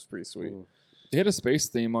things. It's pretty sweet. They had a space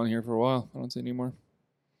theme on here for a while. I don't see it anymore.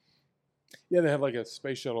 Yeah, they had like a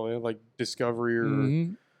space shuttle. They had like Discovery or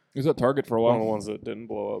It was at Target for a one while. of the ones that didn't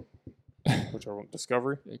blow up. Which one?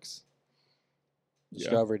 Discovery? Yikes.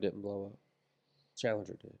 Discovery didn't blow up.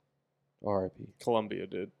 Challenger did. R.I.P. Columbia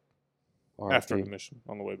did. R.I.P. After the mission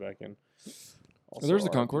on the way back in. Also, There's the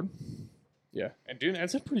RIP. Concorde. Yeah. And dude,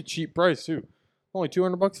 that's a pretty cheap price too. Only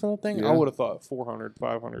 $200 for that thing? Yeah. I would have thought 400,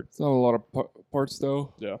 500. It's not a lot of parts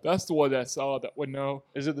though. Yeah. That's the one that saw that would know.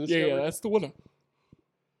 Is it the Yeah, Discovery? that's the one.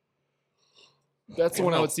 That's the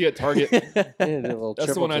one I would see at Target.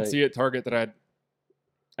 That's the one I'd see at Target that I'd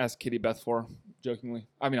ask Kitty Beth for, jokingly.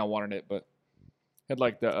 I mean, I wanted it, but had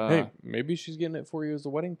like the. Hey, maybe she's getting it for you as a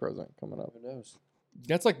wedding present coming up. Who knows?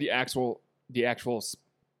 That's like the actual.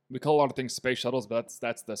 We call a lot of things space shuttles, but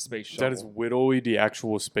that's the space shuttle. That is literally the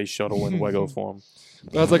actual space shuttle in Lego form.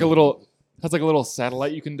 That's like a little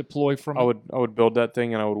satellite you can deploy from. I would build that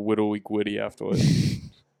thing and I would whittly quitty after it.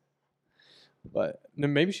 But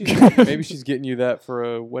then maybe she's getting you that for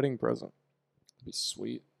a wedding present. That'd be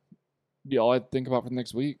sweet. Be all I'd think about for the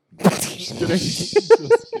next week. Just kidding.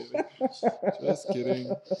 Just kidding.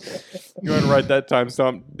 Go ahead and write that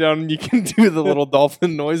timestamp down and you can do the little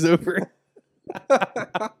dolphin noise over it.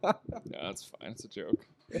 No, that's fine. It's a joke.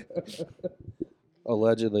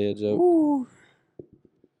 Allegedly a joke. Ooh.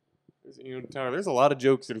 You know, Tyler, there's a lot of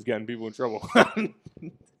jokes that have gotten people in trouble.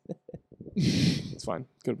 It's fine.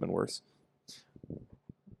 Could have been worse.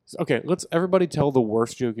 Okay, let's everybody tell the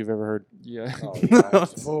worst joke you've ever heard. Yeah.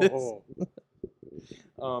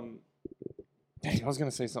 Dang, I was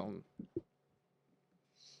gonna say something.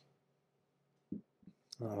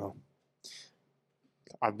 I don't know.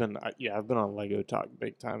 I've been on Lego Talk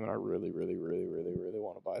big time, and I really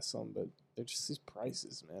want to buy some, but they're just these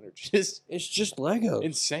prices, man, are just It's just Lego.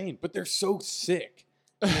 insane. But they're so sick.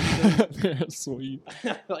 They're sweet.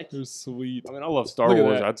 Like, They're sweet. I mean, I love Star Look at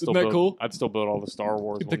Wars. that. Isn't that cool? I'd still build all the Star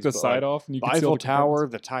Wars. You can take ones, the but, side like, off and you the can see all Eiffel the Tower,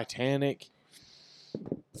 the Titanic,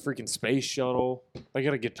 the freaking space shuttle. They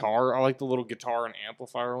got a guitar. I like the little guitar and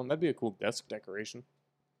amplifier one. That'd be a cool desk decoration.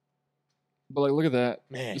 But like, look at that.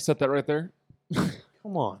 Man, You set that right there.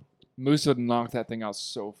 come on. Moose would knock that thing out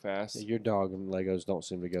so fast. Yeah, your dog and Legos don't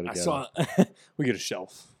seem to go together. I saw. We get a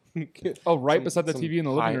shelf. Oh, right Some- beside the some TV in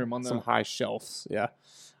the living high- room on some the high shelves. Yeah.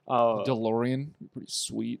 DeLorean. Pretty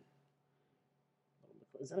sweet.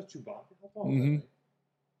 Is that a Chewbacca? How tall Mhm.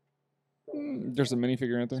 There's a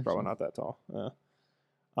minifigure right there. It's probably not that tall. Yeah.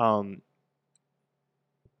 Man,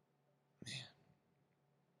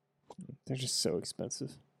 they're just so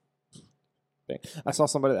expensive. I saw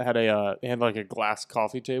somebody that had they had like a glass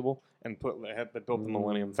coffee table and they built the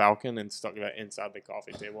Millennium Falcon and stuck that inside the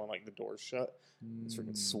coffee table and like the doors shut. It's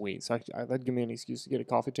freaking sweet. So that'd give me an excuse to get a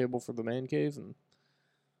coffee table for the man cave and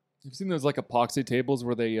You've seen those like epoxy tables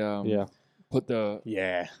where they put the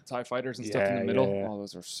TIE fighters and stuff in the middle? yeah. Oh,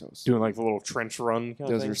 those are so sweet. doing like the little trench run. Kind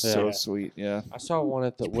Those of are thing. so Yeah. sweet, yeah. I saw one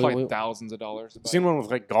at the. Probably thousands of dollars. I've seen one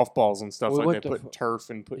with like golf balls and stuff. We Like went they to put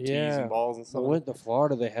turf and put tees Yeah. and balls and I stuff. went to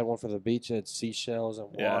Florida. They had one for the beach. It had seashells and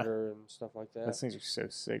Yeah. water and stuff like that. Those things are so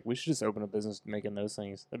sick. We should just open a business making those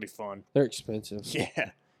things. That'd be fun. They're expensive.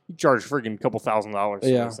 Yeah. You charge freaking couple $1,000s for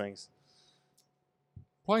Yeah. those things.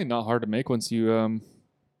 Probably not hard to make once you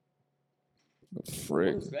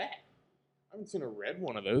frick. that? I haven't seen a red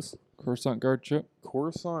one of those. Coruscant guard chip.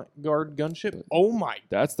 Coruscant Guard gunship. Oh my!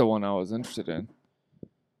 That's the one I was interested in.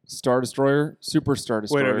 Star Destroyer, Super Star Wait,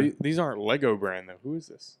 Destroyer, these aren't Lego brand though. Who is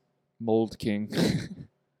this? Mold King.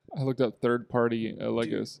 I looked up third-party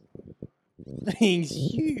Legos. Thing's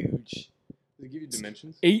huge. Does it give you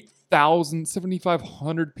dimensions?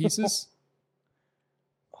 7,500 pieces.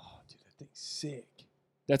 Oh, dude, that thing's sick.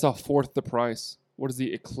 That's a fourth the price. What is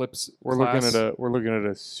the Eclipse? We're class? looking at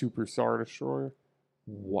a Super Star Destroyer.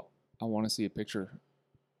 What? I want to see a picture.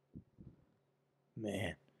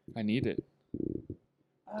 Man, I need it.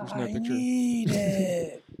 There's no I picture. need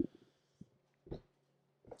it.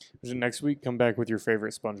 Next week, come back with your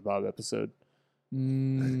favorite SpongeBob episode.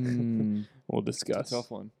 Mm, We'll it's a discuss.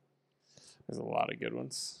 tough one. There's a lot of good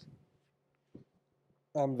ones.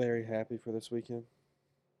 I'm very happy for this weekend.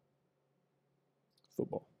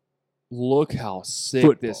 Football. Look how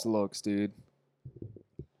sick this looks, dude.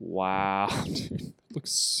 Wow, dude. It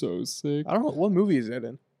looks so sick. I don't know what movie is that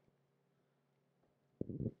in.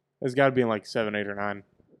 It's got to be in like 7, 8, or 9.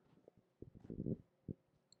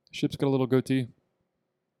 Ship's got a little goatee.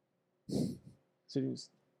 Cities.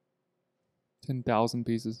 10,000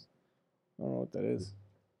 pieces. I don't know what that is.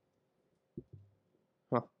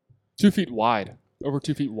 2 feet wide. Over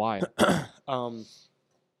 2 feet wide.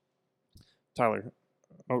 Tyler,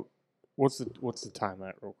 what's the time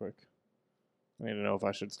at real quick? I need to know if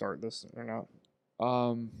I should start this or not.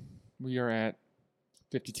 We are at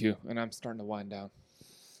 52, and I'm starting to wind down.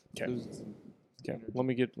 Okay. Losing some energy. I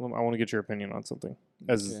want to get your opinion on something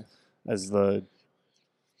as Okay. as the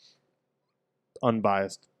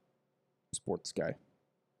unbiased sports guy.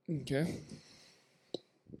 Okay.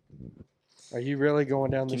 Are you really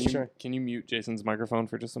going down this train? Can you mute Jason's microphone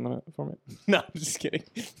for just a minute for me? No, I'm just kidding.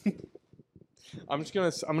 I'm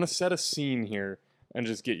gonna set a scene here and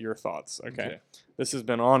just get your thoughts. Okay. This has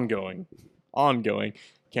been ongoing.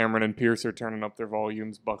 Cameron and Pierce are turning up their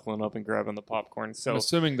volumes, buckling up and grabbing the popcorn. I'm So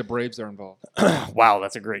assuming the Braves are involved. wow,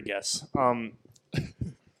 that's a great guess. And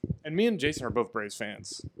me and Jason are both Braves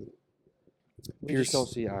fans. We just don't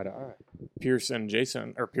see eye to eye. Pierce and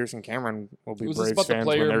Cameron will be Was this Braves about the fans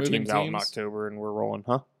when player their moving team's out in teams? October and we're rolling,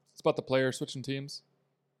 huh? It's about the player switching teams.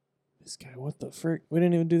 This guy, what the frick? We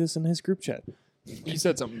didn't even do this in his group chat. You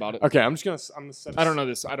said something about it. Okay, I'm gonna set. I don't know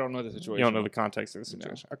this. I don't know the situation. You don't know the context of the No.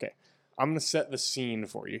 situation. Okay, I'm gonna set the scene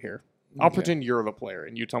for you here. I'll Okay. pretend you're the player,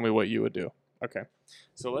 and you tell me what you would do. Okay,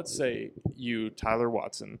 so let's say you, Tyler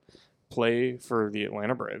Watson, play for the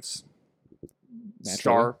Atlanta Braves.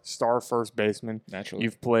 Naturally. Star first baseman. Naturally.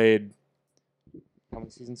 You've played how many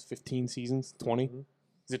seasons? 15 seasons? 20? Mhm.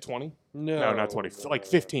 Is it 20? No, No, not 20. Like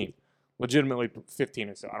 15. Legitimately 15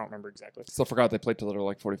 or so. I don't remember exactly. Still forgot they played till they were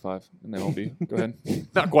like 45 in the MLB. Go ahead.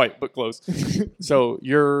 Not quite, but close. So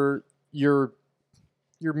you're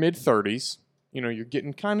mid 30s. You know, you're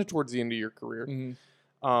getting kind of towards the end of your career.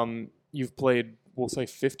 Mhm. You've played, we'll say,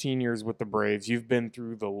 15 years with the Braves. You've been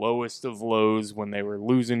through the lowest of lows when they were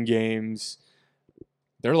losing games.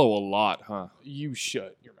 They're low a lot, huh? You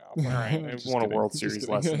shut your mouth. All right, they Just won a kidding. World Just Series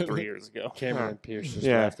kidding. less than 3 years ago. Cameron Pierce just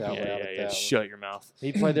Yeah, laughed out loud at that one. Shut your mouth.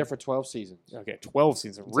 He played there for 12 seasons. Okay, 12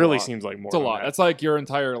 seasons. It's a Really lot. seems like more. It's a than lot. that. That's like your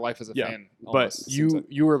entire life as a Yeah, fan. But almost, it seems like.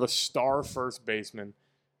 you were the star first baseman.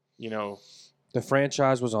 You know, The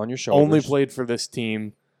franchise was on your shoulders. only played for this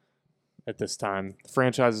team at this time. The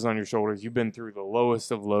franchise is on your shoulders. You've been through the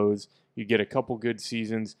lowest of lows. You get a couple good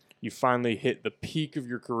seasons. You finally hit the peak of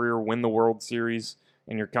your career, win the World Series,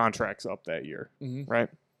 and your contract's up that year, Mhm. right?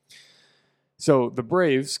 So the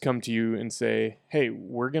Braves come to you and say, hey,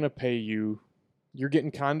 we're going to pay you. You're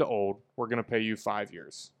getting kind of old. We're going to pay you 5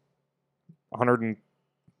 years. 100 and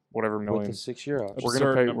whatever with million. the 6-year option. We're Absurd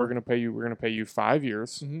going to pay. number. We're going to pay you 5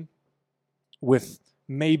 years Mhm. with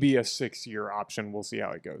maybe a 6-year option. We'll see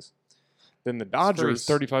how it goes. Then the He's Dodgers,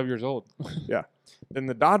 35 years old. then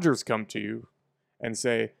the Dodgers come to you and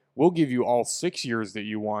say, we'll give you all 6 years that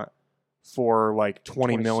you want for like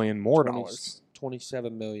 20 million more dollars.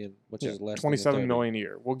 27 million, which is less. 27 than the 30. million a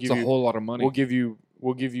year. We'll It's give a you whole lot of money. we'll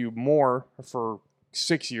give you more for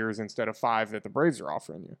 6 years instead of 5 that the Braves are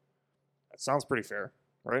offering you. That sounds pretty fair,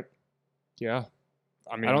 right? Yeah.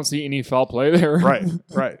 I mean, I don't see any foul play there.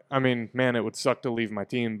 right. I mean, man, it would suck to leave my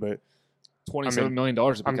team, but $27 million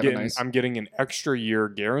would be I'm kind of getting nice. I'm getting an extra year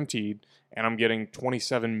guaranteed, and I'm getting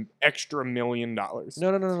 27 extra million dollars.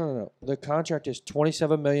 No. The contract is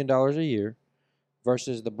 $27 million a year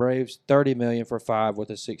versus the Braves $30 million for 5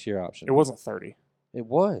 with a 6-year option. It wasn't 30. It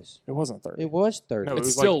was. It wasn't 30. It was 30. No, it It's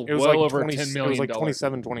was still like, it was well like over 20, $10 It was million. like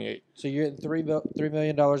 27, 28. So you're getting $3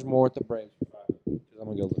 million more with the Braves for 5. 'Cause I'm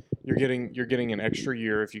gonna go look. You're getting an extra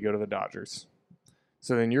year if you go to the Dodgers.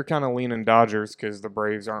 So then you're kind of leaning Dodgers because the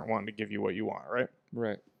Braves aren't wanting to give you what you want, right?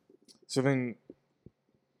 Right. So then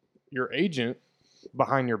your agent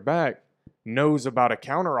behind your back knows about a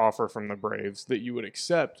counteroffer from the Braves that you would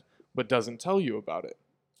accept, but doesn't tell you about it.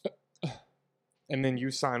 And then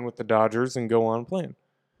you sign with the Dodgers and go on playing.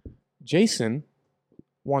 Jason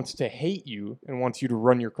wants to hate you and wants you to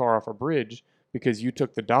run your car off a bridge because you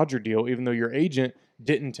took the Dodger deal, even though your agent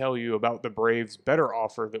didn't tell you about the Braves' better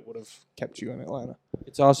offer that would have kept you in Atlanta.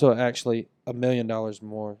 It's also actually $1 million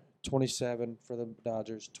more. 27 for the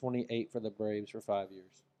Dodgers, 28 for the Braves for 5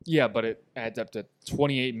 years. Yeah, but it adds up to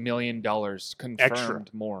 $28 million confirmed Extra.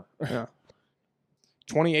 more.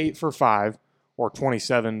 28 for 5 or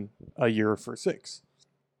 27 a year for 6.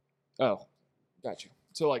 Oh, got you.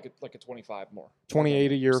 So like a 25 more.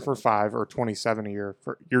 28 a year for 5 or 27 a year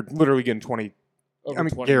for you're literally getting 20 Over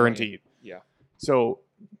 20 guaranteed. million. Yeah. So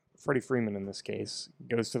Freddie Freeman in this case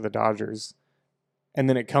goes to the Dodgers, and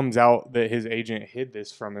then it comes out that his agent hid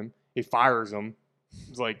this from him. He fires him.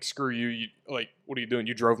 He's like, "Screw you! You like, what are you doing?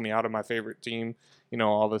 You drove me out of my favorite team. You know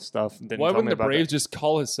all this stuff." Didn't Why tell wouldn't me the about Braves that. just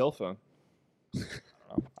call his cell phone?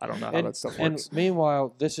 I don't know how that stuff works. And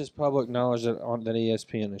meanwhile, this is public knowledge that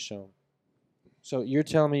ESPN has shown. So you're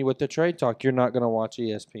telling me with the trade talk, you're not going to watch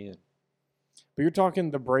ESPN? But you're talking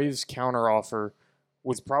the Braves counteroffer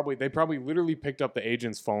was they probably literally picked up the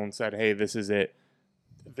agent's phone and said, "Hey, this is it,"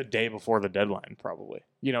 the day before the deadline. Probably,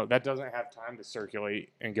 that doesn't have time to circulate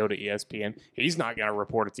and go to ESPN. He's not going to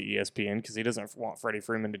report it to ESPN because he doesn't want Freddie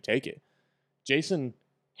Freeman to take it. Jason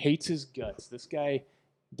hates his guts. This guy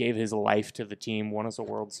gave his life to the team, won us a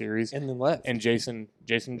World Series, And then left. and Jason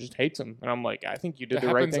just hates him. And I'm like, I think you did That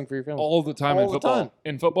the right happens thing for your family. All the time All in the football. time.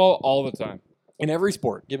 In football, all the time. In every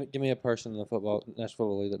sport. Give me a person in the National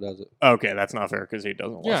Football League that does it. Okay, that's not fair because he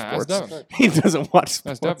doesn't watch Yeah, that's sports. Devin. He doesn't watch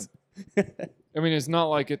That's sports. I mean, it's not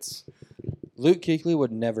like it's Luke Kuechly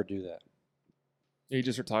would never do that. he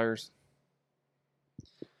just retires.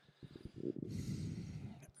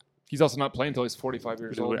 He's also not playing until he's 45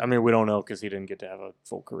 years old. I mean, we don't know because he didn't get to have a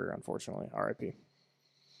full career, unfortunately. R.I.P.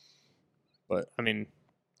 But I mean,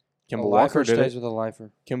 A Kimball lifer Walker did stays it. with a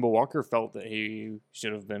lifer. Kimball Walker felt that he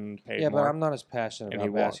should have been paid Yeah, more. but I'm not as passionate And he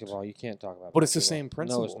about walked. basketball. You can't talk about But it's the basketball. same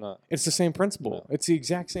principle. No, it's not. It's the same principle. No. It's the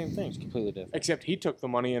exact same thing. It's completely different. Except he took the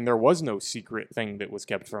money and there was no secret thing that was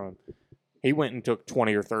kept from him. He went and took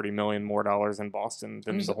 20 or 30 million more dollars in Boston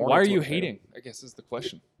than the Hornets. Why are you would have paid him. hating? I guess is the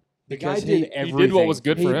question. The guy Because did he everything. He did what was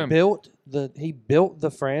good He for him. built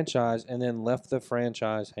the franchise and then left the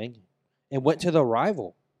franchise hanging and went to the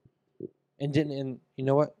rival and didn't. And you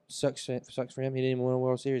know what? Sucks for him. He didn't even win a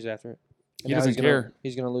World Series after it. And He now doesn't care.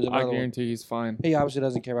 He's going to lose I another one. guarantee he's fine. He obviously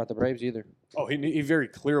doesn't care about the Braves either. Oh, he very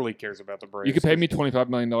clearly cares about the Braves. You could pay me $25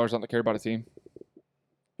 million. I don't care about a team.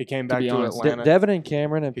 He came to back be to honest. Atlanta. Devin and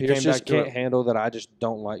Cameron and He Pierce came just back to can't it. handle that. I just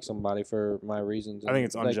don't like somebody for my reasons. I think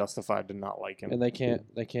it's and unjustified to not like him. and they can't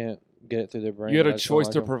get it through their brain. You had that a I just choice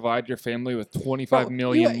don't to like 'em. provide your family with Bro, $25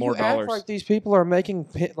 million more you act dollars. like these people are making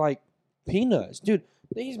peanuts, dude.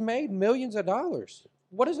 He's made millions of dollars.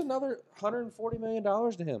 What is another $140 million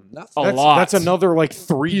to him? Nothing. A lot. That's another like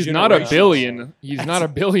 3 He's not a generations. billion. He's not a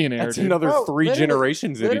billionaire, That's dude. another Bro, 3 literally-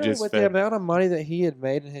 generations that he Literally, just with the fed. amount of money that he had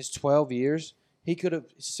made in his 12 years, he could have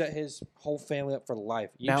set his whole family up for life.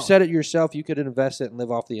 You Now- said it yourself. You could invest it and live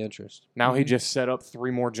off the interest. Now he just set up 3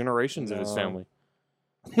 more generations of his No. family.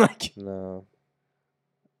 Like, No.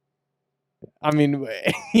 I mean,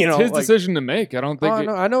 It's his like, decision to make. I don't think.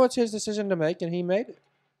 I know it's his decision to make, and he made it.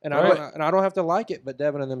 And Right. I don't have to like it, but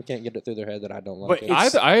Devin and them can't get it through their head that I don't like But it.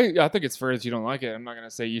 I think it's fair that you don't like it. I'm not gonna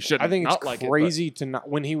say you shouldn't. I think not it's like crazy to not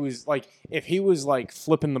when he was like if he was like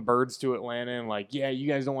flipping the birds to Atlanta and like, yeah, you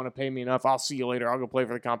guys don't want to pay me enough. I'll see you later. I'll go play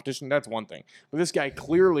for the competition. That's one thing. But this guy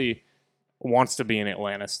clearly wants to be in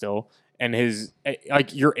Atlanta still, and his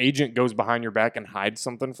like your agent goes behind your back and hides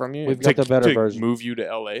something from you. We've got the better to version. Move you to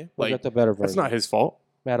LA. We Like got the better version. that's not his fault.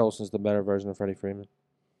 Matt Olson's the better version of Freddie Freeman.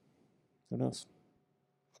 Who knows?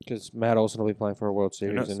 Because Matt Olson will be playing for a World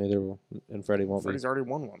Series, knows? and neither will, and Freddie won't Freddie's already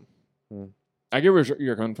won one. be. I get where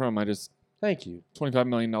you're coming from. I just Thank you. $25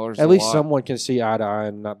 million. At least someone can see eye to eye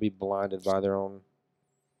and not be blinded by their own.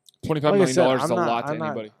 $25 Like I million said, is a lot to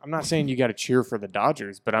anybody. I'm not saying you got to cheer for the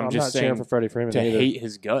Dodgers, but I'm just not cheering saying for Freddie Freeman to either. hate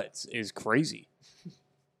his guts is crazy.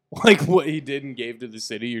 Like what he did and gave to the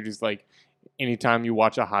city, you're just like, anytime you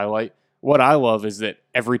watch a highlight. What I love is that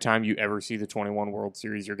every time you ever see the 21 World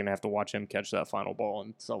Series, you're going to have to watch him catch that final ball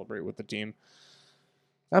and celebrate with the team.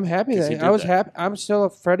 I'm happy 'Cause he that did I was that. happy. I'm still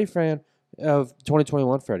a Freddie fan of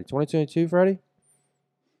 2021 Freddie. 2022 Freddie.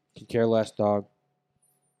 Could care less, dog.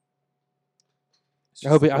 It's I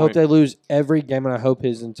hope just I the hope point- they lose every game, and I hope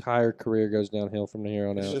his entire career goes downhill from here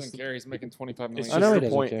on He out. doesn't care. He's making $25 It's million. I know just he the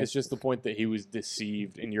doesn't point. care. It's just the point that he was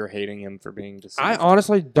deceived, and you're hating him for being deceived. I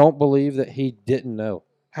honestly don't believe that he didn't know.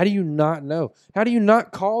 How do you not know? How do you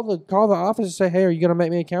not call the office and say, "Hey, are you going to make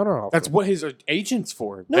me a counter offer?" That's what his agent's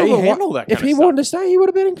for. No, They but handle that. If kind he of stuff. wanted to stay, he would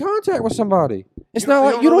have been in contact with somebody. It's You not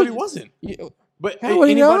like you know don't. that he wasn't. You, But How would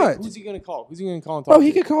he anybody, not? who's he going to call? Who's he going to call and talk oh,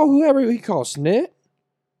 he to? could call whoever. He could call Snit.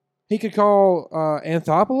 He could call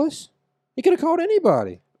Anthopoulos. He could have called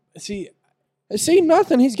anybody. See,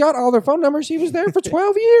 nothing. He's got all their phone numbers. He was there for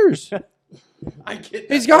 12 years. I get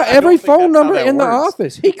that. He's got I don't every think phone that's how number that in the works.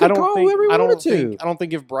 office. He I could don't call think, whoever he I don't wanted think, to. I don't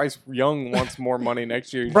think if Bryce Young wants more money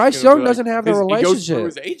next year, he's Bryce just gonna Young be doesn't have the He goes relationship. through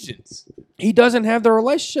his agents. He doesn't have the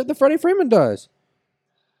relationship that Freddie Freeman does.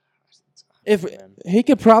 If Man. he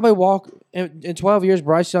could probably walk in 12 years,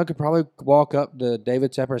 Bryce Young could probably walk up to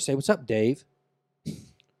David Tepper and say, "What's up, Dave?"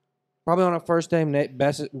 Probably on a first name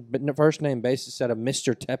basis instead of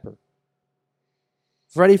Mr. Tepper.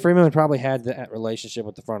 Freddie Freeman probably had that relationship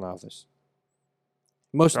with the front office.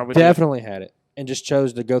 Most Probably did. definitely had it, and just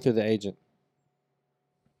chose to go through the agent.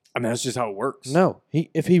 I mean, that's just how it works. No,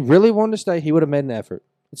 if he really wanted to stay, he would have made an effort.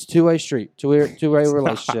 It's a two-way street, two-way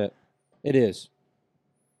relationship. It is.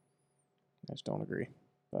 I just don't agree.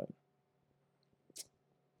 But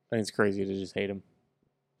I think it's crazy to just hate him.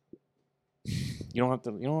 You don't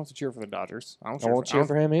have to cheer for the Dodgers. I don't I won't cheer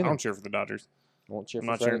for him I either. don't cheer for the Dodgers. I won't cheer I'm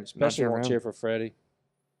for not Freddie. cheering- not Especially cheering won't for cheer him. for Freddie.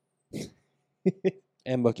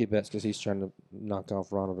 And Mookie Betts because he's trying to knock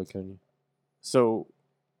off Ronald Acuna. So,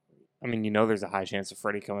 I mean, there's a high chance of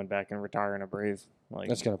Freddie coming back and retiring a Brave. Like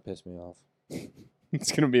That's going to piss me off.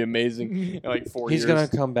 it's gonna be amazing. In like 4 years, He's going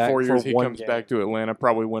to come back 4 for years. He one comes game. back to Atlanta,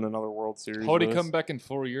 probably win another World Series. How would he with come us. back in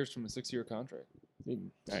 4 years from a 6-year contract?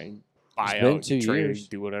 Buy been out, 2 trade, years.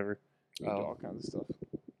 do whatever, do Oh. all kinds of stuff.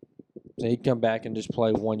 So he'd come back and just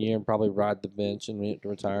play 1 year and probably ride the bench and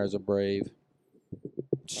retire as a Brave. The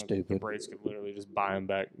Stupid. Braves could literally just buy him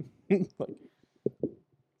back, like,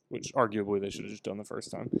 which arguably they should have just done the first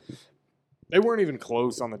time. They weren't even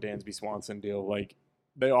close on the Dansby Swanson deal. Like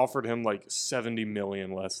they offered him like $70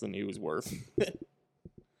 million less than he was worth.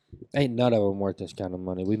 Ain't none of them worth this kind of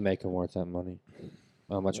money. We make them worth that money.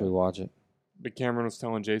 How much we watch it. But Cameron was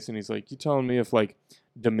telling Jason, he's like, "You telling me if like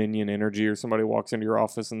Dominion Energy or somebody walks into your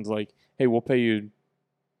office and's like, hey, we'll pay you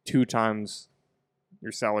 2 times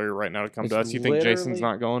your salary right now to come to It's us. You think Jason's literally-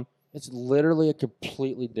 not going?" It's literally a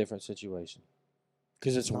completely different situation.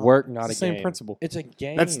 Because it's not. work, not It's a the game. same principle. It's a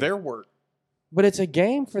game. That's their work. But it's a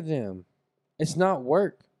game for them. It's not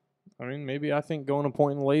work. I mean, maybe I think going to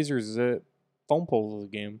pointing lasers at phone poles is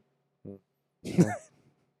a game. Yeah,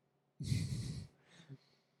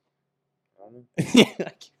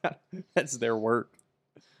 that's their work.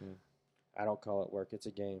 I don't call it work. It's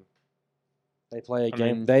a game. They play a I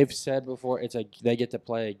game. mean- They've said before they get to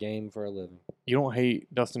play a game for a living. You don't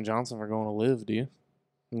hate Dustin Johnson for going to live, do you?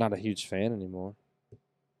 I'm not a huge fan anymore.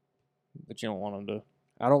 But you don't want him to.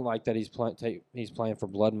 I don't like that he's playing for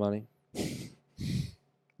blood money.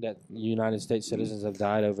 That United States citizens have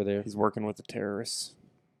died over there, He's working with the terrorists.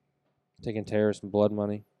 taking terrorist and blood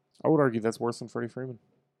money. I would argue that's worse than Freddie Freeman.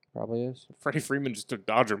 Probably is. Freddie Freeman just took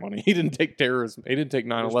Dodger money. He didn't take terrorism. He didn't take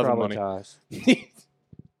There's 9/11 probably money. ties.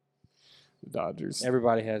 The Dodgers.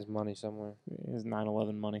 Everybody has money somewhere. His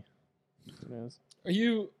 9/11 money. Yes. Are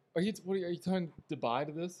you talking Dubai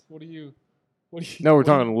to this? What are you? No, we're what are you-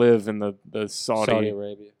 talking live in the Saudi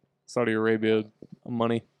Arabia. Arabia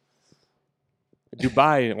money.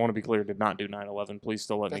 Dubai, I want to be clear, did not do 9/11. Please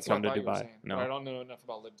still let That's me come to what I thought you were Dubai. saying, but I No, don't know enough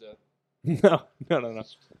about Libya. no.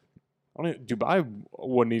 Dubai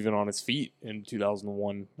wasn't even on its feet in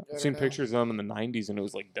 2001. I've seen pictures of them in the 90s, and it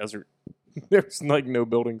was like desert. There's like no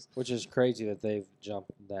buildings. Which is crazy that they've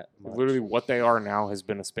jumped that much. Literally, what they are now has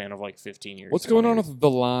been a span of like 15 years. What's going 20 on years. with the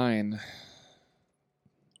line?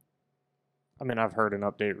 I mean, I've heard an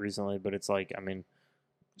update recently, but it's like, I mean,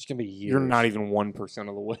 It's gonna be years. you're not even 1%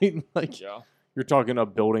 of the way. Like, Yeah. you're talking a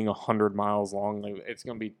building 100 miles long. Like, it's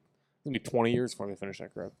gonna be 20 years before they finish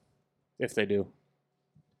that crap, if they do.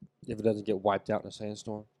 If it doesn't get wiped out in a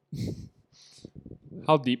sandstorm.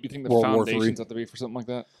 How deep do you think the World War III. foundations have to be for something like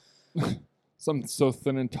that? Something so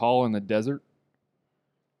thin and tall in the desert?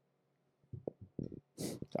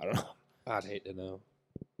 I don't know. I'd hate to know.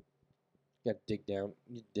 You got to dig down.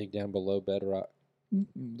 You dig down below bedrock.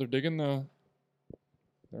 They're digging the.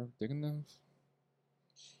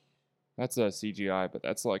 That's a CGI, but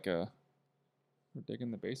that's like a. They're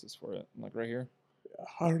digging the basis for it, like right here.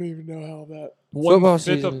 I don't even know how that. Football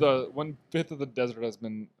 1/5 of the desert has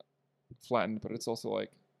been flattened, but it's also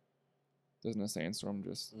like doesn't a sandstorm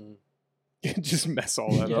just Just mess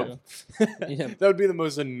all that Yeah. up. Yeah. That would be the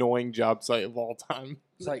most annoying job site of all time.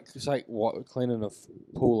 It's like cleaning a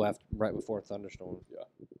pool right before a thunderstorm. Yeah.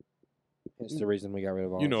 It's the reason we got rid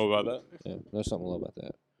of all. You know about that. Yeah, there's something low about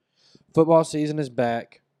that. Football season is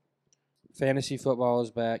back. Fantasy football is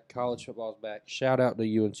back. College football is back. Shout out to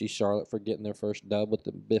UNC Charlotte for getting their first dub with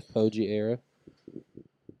the Biff Poggi era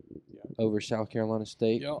over South Carolina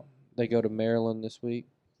State. Yeah. They go to Maryland this week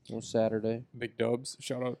on Saturday. Big dubs.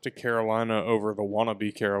 Shout out to Carolina over the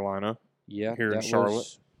wannabe Carolina. Yeah, Here in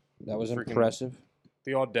Charlotte. That was Freaking- impressive.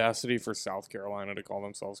 The audacity for South Carolina to call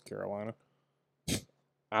themselves Carolina.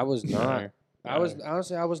 I was not. Yeah. I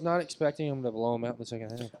was not expecting them to blow them out in the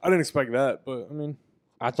second half. I didn't expect that, but I mean,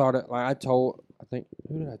 I thought it. Like I told. Who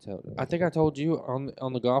did I tell? I think I told you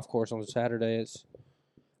on the golf course on Saturday. it's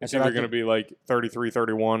either going to be like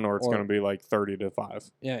 33-31 or it's or- going to be like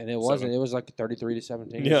 30-5. Yeah, and it wasn't. It was like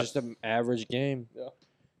 33-17. It Yeah. was just an average game. Yeah.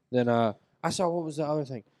 Then I saw what was the other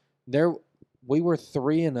thing. We were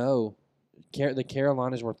 3-0. The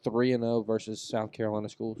Carolinas were 3-0 versus South Carolina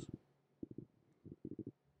schools.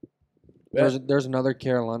 There's another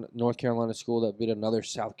North Carolina school that beat another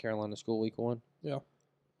South Carolina school week 1.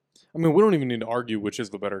 I mean, we don't even need to argue which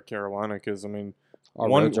is the better Carolina because, I mean, Our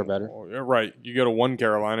roads are better. Yeah, right. You go to one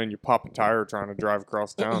Carolina and you pop a tire trying to drive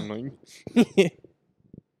across town. Like,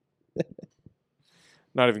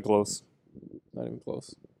 not even close. Not even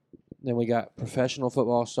close. Then we got professional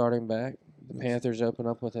football starting back. The Panthers open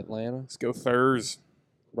up with Atlanta. Let's go Thurs.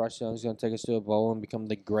 Bryce Young's going to take us to a bowl and become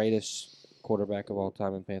the greatest quarterback of all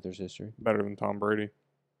time in Panthers history. Better than Tom Brady.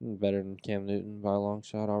 Better than Cam Newton by a long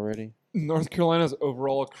shot already. North Carolina's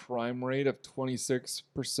overall crime rate of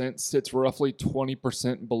 26% sits roughly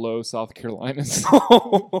 20% below South Carolina's.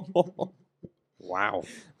 Wow.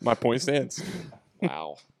 My point stands.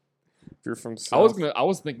 Wow. If you're from South, I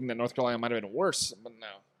was thinking that North Carolina might have been worse, but no.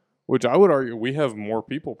 which I would argue we have more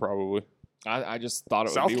people probably. I just thought it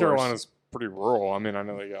would South be Carolina's pretty rural. I mean, I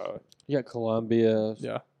know they got. You got Columbia.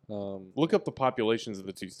 Yeah. Look up the populations of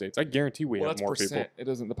the two states. I guarantee we worse. have more people. It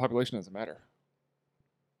doesn't. The population doesn't matter.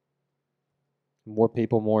 More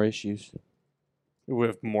people, more issues. We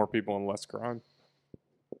have more people and less crime.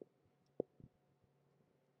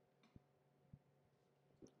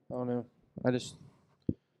 I don't know.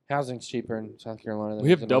 Housing's cheaper in South Carolina than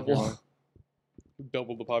We it is have in North double. Carolina.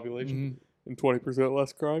 Double the population Mhm. and 20%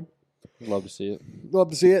 less crime. Love to see it. Love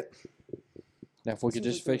to see it. Now, if we could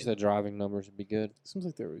Seems just like fix the driving numbers, it'd be good. Seems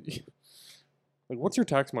like there would be. Like, what's your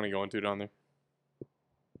tax money going to down there?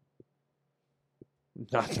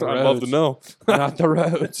 Not the I'd love to roads. know. Not the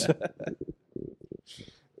roads.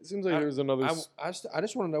 It seems like there's another. I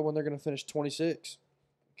just want to know when they're going to finish 26.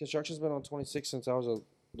 Construction's been on 26 since I was a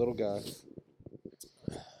little guy.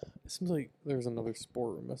 It seems like there's another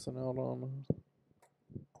sport we're missing out on.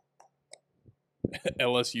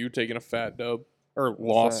 LSU taking a fat dub or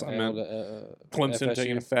loss. I meant Clemson FSU.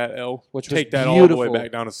 taking a fat L. Which was Take that all the way beautiful.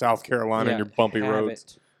 back down to South Carolina Yeah, and your bumpy have roads.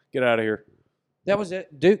 it. Get out of here. That was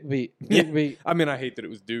it. Duke beat. Duke beat. I mean, I hate that it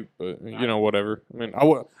was Duke, but you know, whatever. I mean,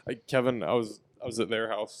 Kevin, I was at their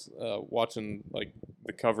house watching like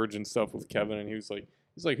the coverage and stuff with Kevin, and he's like,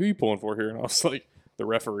 who you pulling for here? And I was like, the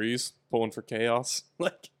referees pulling for chaos.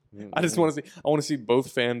 Like, I just want to see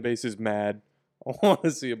both fan bases mad. I want to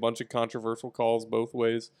see a bunch of controversial calls both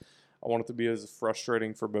ways. I want it to be as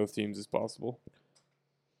frustrating for both teams as possible.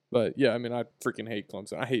 But yeah, I mean, I freaking hate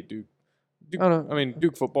Clemson. I hate Duke. I don't know. I mean,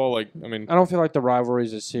 Duke football, like, I mean, I don't feel like the rivalry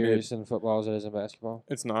is as serious in football as it is in basketball.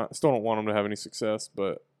 it's not. I still don't want them to have any success,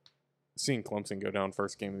 but seeing Clemson go down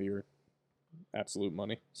first game of the year, absolute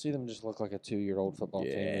money. See them just look like a 2-year-old football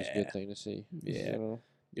team is a good thing to see. Yeah. You know?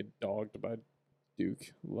 Get dogged by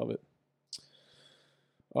Duke. Love it.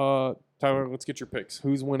 Tyler, let's get your picks.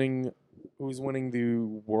 Who's winning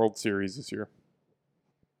the World Series this year?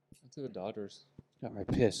 I'll say the Dodgers. All right,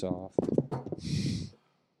 piss off.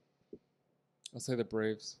 I'll say the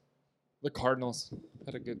Braves. The Cardinals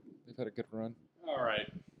they've had a good run. All right.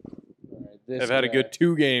 All right, They've had a good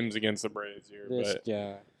 2 games against the Braves here, This but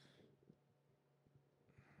guy.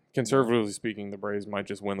 conservatively speaking, the Braves might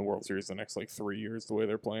just win the World Series the next 3 years the way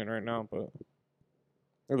they're playing right now, but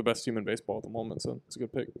they're the best team in baseball at the moment, so it's a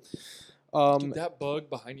good pick. Dude, that bug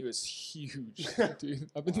behind you is huge, dude.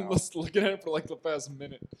 I've been looking at it for the past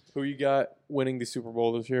minute. Who you got winning the Super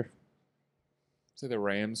Bowl this year? Say the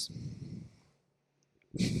Rams.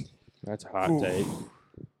 That's a hot take.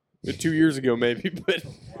 2 years ago, maybe, but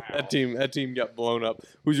that team got blown up.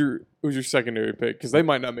 Who's your secondary pick? Because they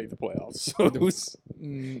might not make the playoffs. So who's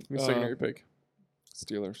your secondary pick?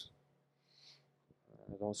 Steelers.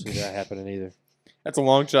 I don't see that happening either. That's a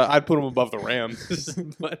long shot. I'd put them above the Rams.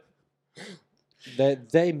 But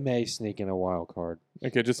They may sneak in a wild card.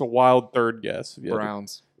 okay, just a wild third guess. If you had to-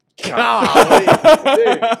 Browns.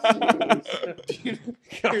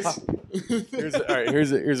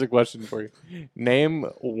 Here's a question for you. Name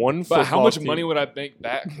one football But how much team. money would I make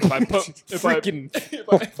back if I put if Freaking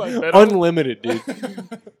if I bet on it? unlimited, dude.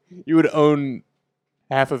 You would own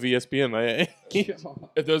half of ESPN.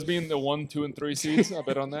 If those being the 1, 2, and 3 seeds, I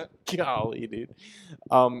bet on that. Golly, dude.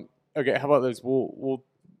 Okay, how about this? We'll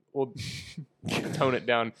tone it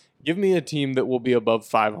down. Give me a team that will be above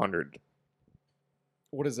 500.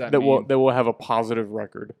 What does that That mean? will have a positive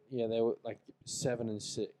record. Yeah, they were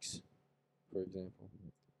 7-6, for example.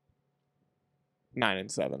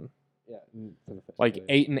 9-7. Yeah, for the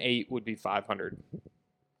 8-8 would be 500.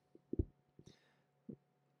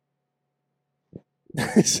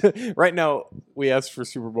 So, right now, we asked for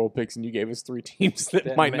Super Bowl picks, and you gave us 3 teams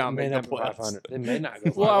that might not make the go playoffs. 500. They may not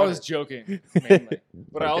go 500. Well, I was joking mainly,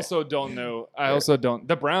 but I Okay. also don't know. I Fair. also don't.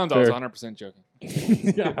 The Browns, I was Fair. 100% joking.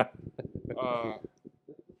 Yeah.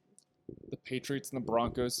 The Patriots and the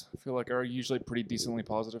Broncos, I feel like are usually pretty decently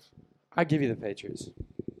positive. I give you the Patriots.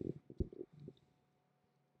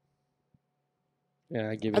 Yeah,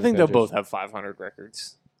 I give you. I the think they'll Patriots. both have 500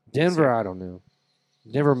 records. Denver, I don't know.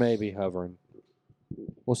 Denver may be hovering.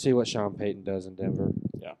 We'll see what Sean Payton does in Denver.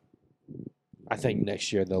 Yeah. I think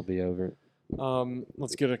next year they'll be over it.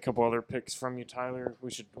 Let's get a couple other picks from you, Tyler. We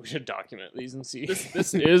should document these and see.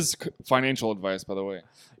 This is financial advice, by the way.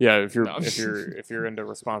 Yeah, if you're No. if you're into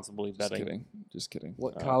responsibly betting. Just kidding.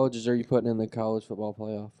 What colleges are you putting in the college football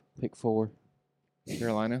playoff? Pick 4.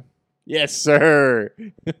 Carolina. Yes, sir.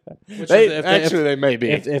 if They may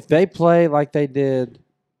be. If they play like they did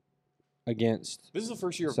against This is the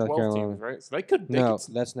first year of South 12 Carolina. teams, right? So they could. no,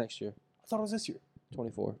 that's next year, I thought it was this year.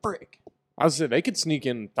 24. Frick. I was saying they could sneak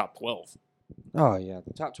in top 12. Oh yeah,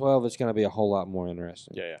 the top 12 is going to be a whole lot more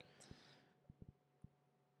interesting. Yeah.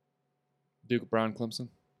 Duke, Brown, Clemson.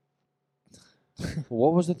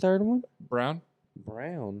 What was the third one? Brown.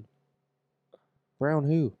 Brown. Brown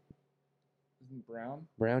who? Isn't Brown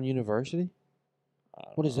Brown University?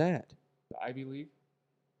 What is that? the Ivy League?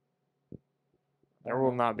 There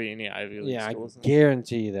will not be any Ivy League Yeah, I schools.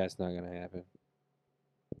 guarantee you that's not going to happen.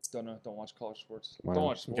 Don't know. Don't watch college sports. Wow. Don't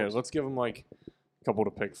watch sports. Okay, let's give them a couple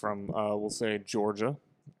to pick from. We'll say Georgia,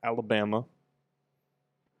 Alabama,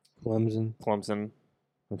 Clemson, Clemson,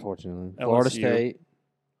 unfortunately. LSU. Florida State,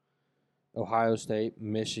 Ohio State,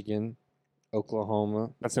 Michigan,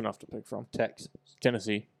 Oklahoma, That's enough to pick from. Texas,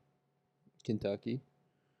 Tennessee. Kentucky,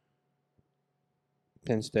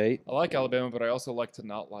 Penn State. I like Alabama, but I also like to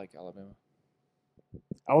not like Alabama.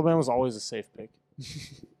 Alabama's always a safe pick.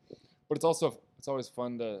 But it's always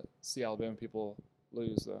fun to see Alabama people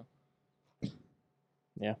lose, though.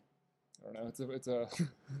 Yeah. I don't know. It's a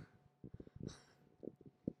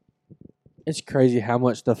It's crazy how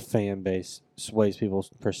much the fan base sways people's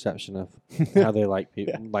perception of how they like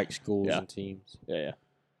people, like schools Yeah. and teams. Yeah.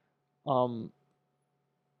 I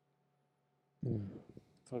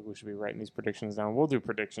feel like we should be writing these predictions down. We'll do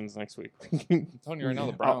predictions next week. I'm telling you right now,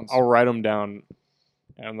 the Browns. I'll write them down,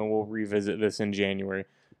 and then we'll revisit this in January.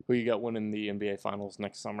 Who you got winning the NBA Finals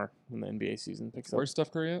next summer when the NBA season picks up? Where's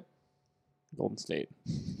Steph Curry at? Golden State.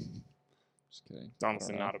 Just kidding. It's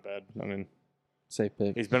honestly I don't know. not a bad. I mean, Safe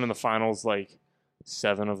pick. he's been in the finals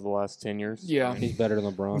 7 of the last 10 years. Yeah. I mean, He's better than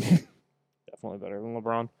LeBron. definitely better than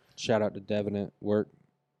LeBron. Shout out to Devin at work.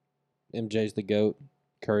 MJ's the GOAT.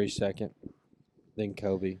 Curry's second. Then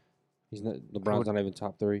Kobe. He's not. LeBron's not even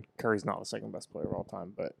top 3. Curry's not the second best player of all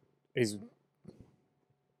time, but he's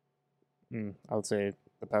I would say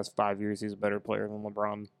the past 5 years, he's a better player than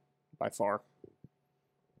LeBron by far.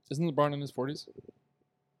 Isn't LeBron in his 40s?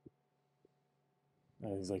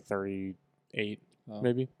 He's like 38, Oh,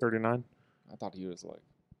 maybe 39. I thought he was like.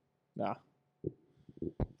 Nah.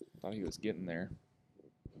 Thought he was getting there.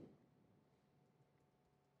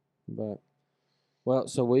 But, well,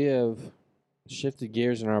 so we have shifted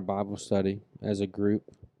gears in our Bible study as a group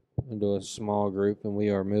into a small group, and we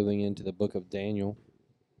are moving into the book of Daniel.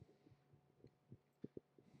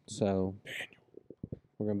 So,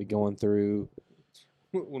 we're going to be going through.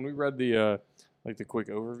 When we read the the quick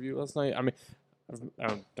overview last night, I mean, I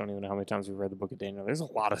don't even know how many times we've read the book of Daniel. There's a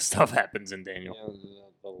lot of stuff happens in Daniel.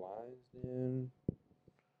 The lion's den,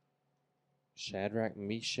 Shadrach,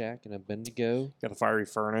 Meshach, and Abednego. You got the fiery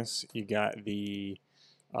furnace. You got the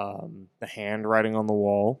handwriting on the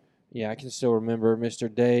wall. Yeah, I can still remember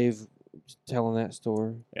Mr. Dave telling that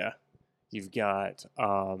story. Yeah. You've got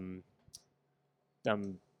them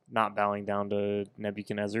not bowing down to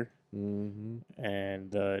Nebuchadnezzar Mm-hmm. and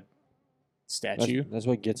the statue. That's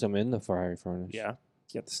what gets them in the fiery furnace. Yeah.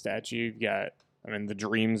 You got the statue. You got, the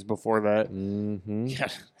dreams before that. Mm-hmm. Yeah.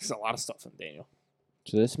 There's a lot of stuff in Daniel.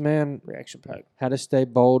 So this man Reaction pack. how to stay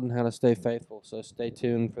bold and how to stay faithful. So stay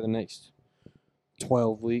tuned for the next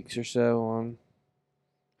 12 weeks or so on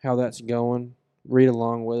how that's going. Read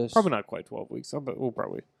along with us. Probably not quite 12 weeks, but we'll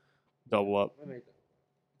probably double up.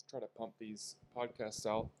 Try to pump these podcasts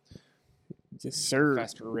out Yes, sir.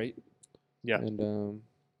 faster rate. Yeah. And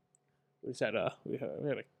We had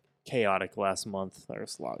a chaotic last month.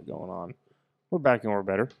 There's a lot going on. We're back and we're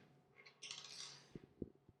better.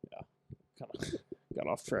 Yeah, kind of got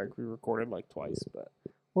off track. We recorded like twice, but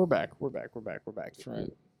we're back. We're back. That's right.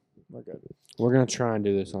 We're good. we're going to try and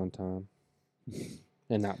do this on time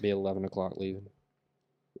and not be 11 o'clock leaving.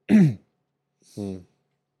 All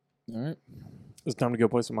right. It's time to go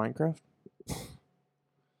play some Minecraft.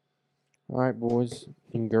 All right, boys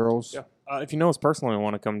and girls. Yeah. If you know us personally and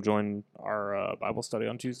want to come join our Bible study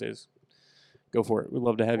on Tuesdays, go for it. We'd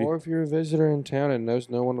love to have Or you. if you're a visitor in town and knows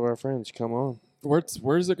no one of our friends, come on.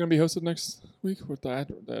 Where is it going to be hosted next week? With the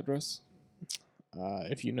address?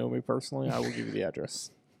 If you know me personally, I will give you the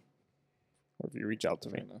address. Or if you reach out to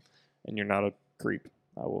me Fair enough. and you're not a creep,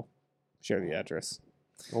 I will share the address.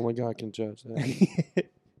 Only God can judge that.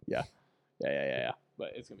 Yeah.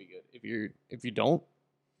 But it's gonna be good. If you don't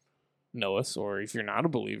know us, or if you're not a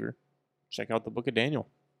believer, check out the Book of Daniel.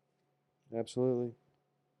 Absolutely.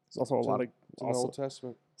 There's also a lot of It's in the Old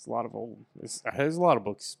Testament. It's a lot of old. There's a lot of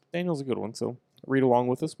books. Daniel's a good one, so read along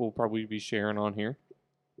with us. We'll probably be sharing on here,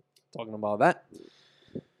 talking about that.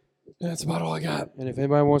 That's about all I got. And if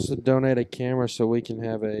anybody wants to donate a camera so we can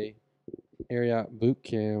have a area boot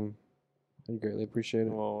cam, I'd greatly appreciate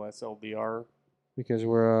it. Well, SLDR. Because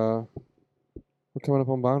we're coming up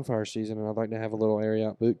on bonfire season, and I'd like to have a little area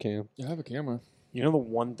out boot camp. You have a camera. You know, the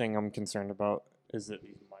one thing I'm concerned about is that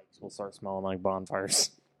these mics will start smelling like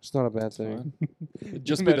bonfires. It's not a bad thing. It'd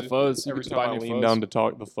just be the fuzz. You Every could time buy I new lean fuzz. down to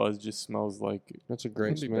talk, the fuzz just smells like That's a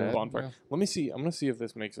great Wouldn't be smell. bad. bonfire. Yeah. Let me see. I'm gonna see if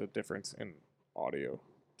this makes a difference in audio.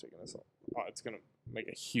 Taking this off. Oh, it's gonna make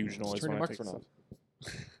a huge Just noise turn when your I take this microphone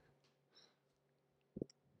off.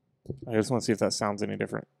 I just want to see if that sounds any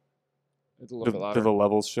different. It's a little bit Do louder. the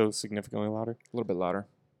levels show significantly louder? A little bit louder.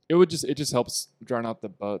 It just helps drown out the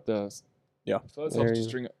Yeah. fuzz There helps you-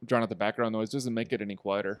 just drown out the background noise. Doesn't make it any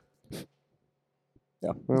quieter.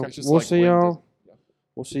 Yeah. Well, It's just we'll like see wind y'all. doesn't- yeah.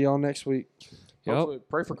 We'll see y'all next week. Yep. Hopefully,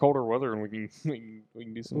 pray for colder weather and we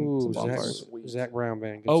can do some Ooh, bonfires. Zach Brown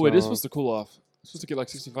Band. Good Oh, it is song. supposed to cool off. It's supposed to get like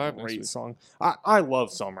 65 next Great week. song. I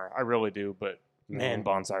love summer. I really do, but man, No.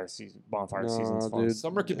 bonfire season's No, fun. dude.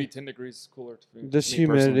 Summer could be 10 degrees cooler. To me This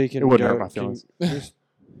personally. humidity can It wouldn't go. hurt my feelings.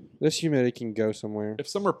 This humidity can go somewhere. If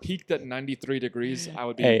summer peaked at 93 degrees, I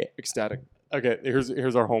would be Hey. ecstatic. Okay,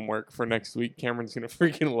 here's our homework for next week. Cameron's gonna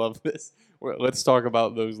freaking love this. Let's talk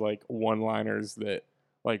about those like one-liners that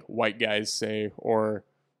like white guys say or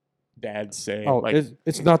dads say. Oh, like,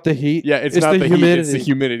 it's not the heat. yeah, it's not the humidity. heat. It's the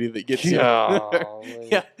humidity that gets you. Golly.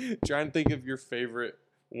 Yeah, try and think of your favorite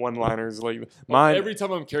one-liners. Like Like, mine. every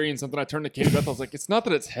time I'm carrying something, I turn to Katie Beth. I was like, it's not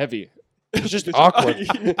that it's heavy. It's just awkward.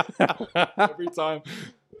 Every time.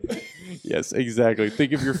 Yes, exactly.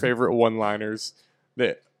 Think of your favorite one-liners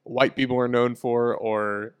that white people are known for,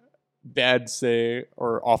 or dads say,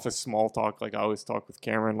 or office small talk. Like I always talk with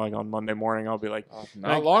Cameron. Like on Monday morning, I'll be like,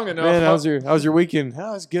 Not long enough. "Man, how's your weekend?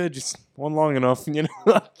 Oh, it's good. Just one long enough, you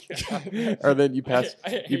know." Or then you pass I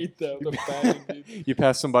hate the bang, dude. you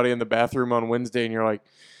pass somebody in the bathroom on Wednesday, and you're like,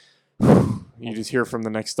 you just hear from the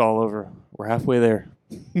next stall over, "We're halfway there."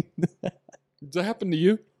 Does that happen to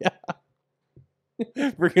you?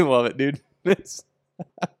 Freaking love it, dude. It's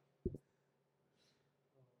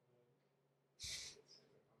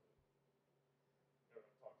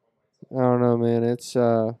I don't know, man. It's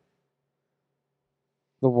the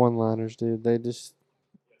one-liners, dude. They just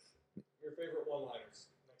Your favorite one-liners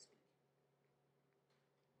next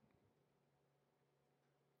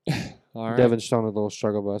week. All right. Devin's on a little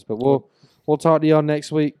struggle bus, but we'll talk to y'all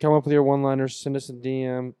next week. Come up with your one-liners. Send us a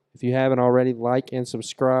DM if you haven't already. Like and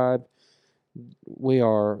subscribe. We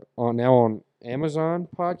are now on Amazon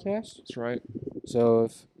Podcast. That's right. So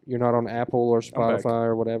if you're not on Apple or back. Spotify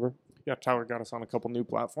or whatever, Yeah, Tyler got us on a couple new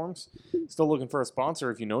platforms. Still looking for a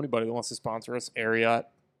sponsor. If you know anybody that wants to sponsor us, Ariat,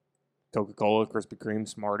 Coca-Cola, Krispy Kreme,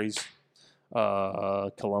 Smarties,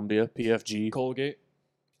 Columbia, PFG, Colgate.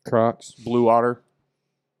 Crocs, Blue Otter.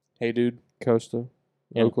 Hey, dude, Costa,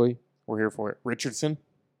 Yeah. Oakley. we're here for it. Richardson,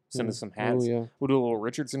 send us some hats. Oh yeah. We'll do a little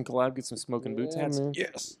Richardson collab, get some Smokin' Boots Yeah, hats. man.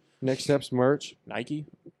 Yes. Next Steps merch. Nike.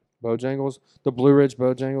 Bojangles. The Blue Ridge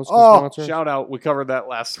Bojangles can Oh, sponsor us. shout out. We covered that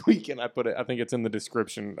last week, and I put it, I think it's in the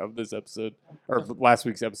description of this episode, or last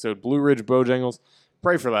week's episode. Blue Ridge Bojangles.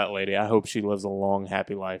 Pray for that lady. I hope she lives a long,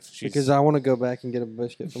 happy life. Because I want to go back and get a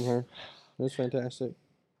biscuit from her. It's fantastic.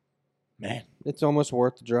 Man, It's almost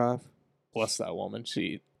worth the drive. bless that woman.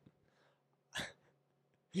 She.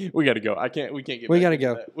 We got to go. We can't get. We back gotta into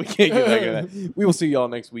go. that. We can't get back into that. We will see y'all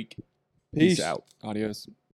next week. Peace out. Adios.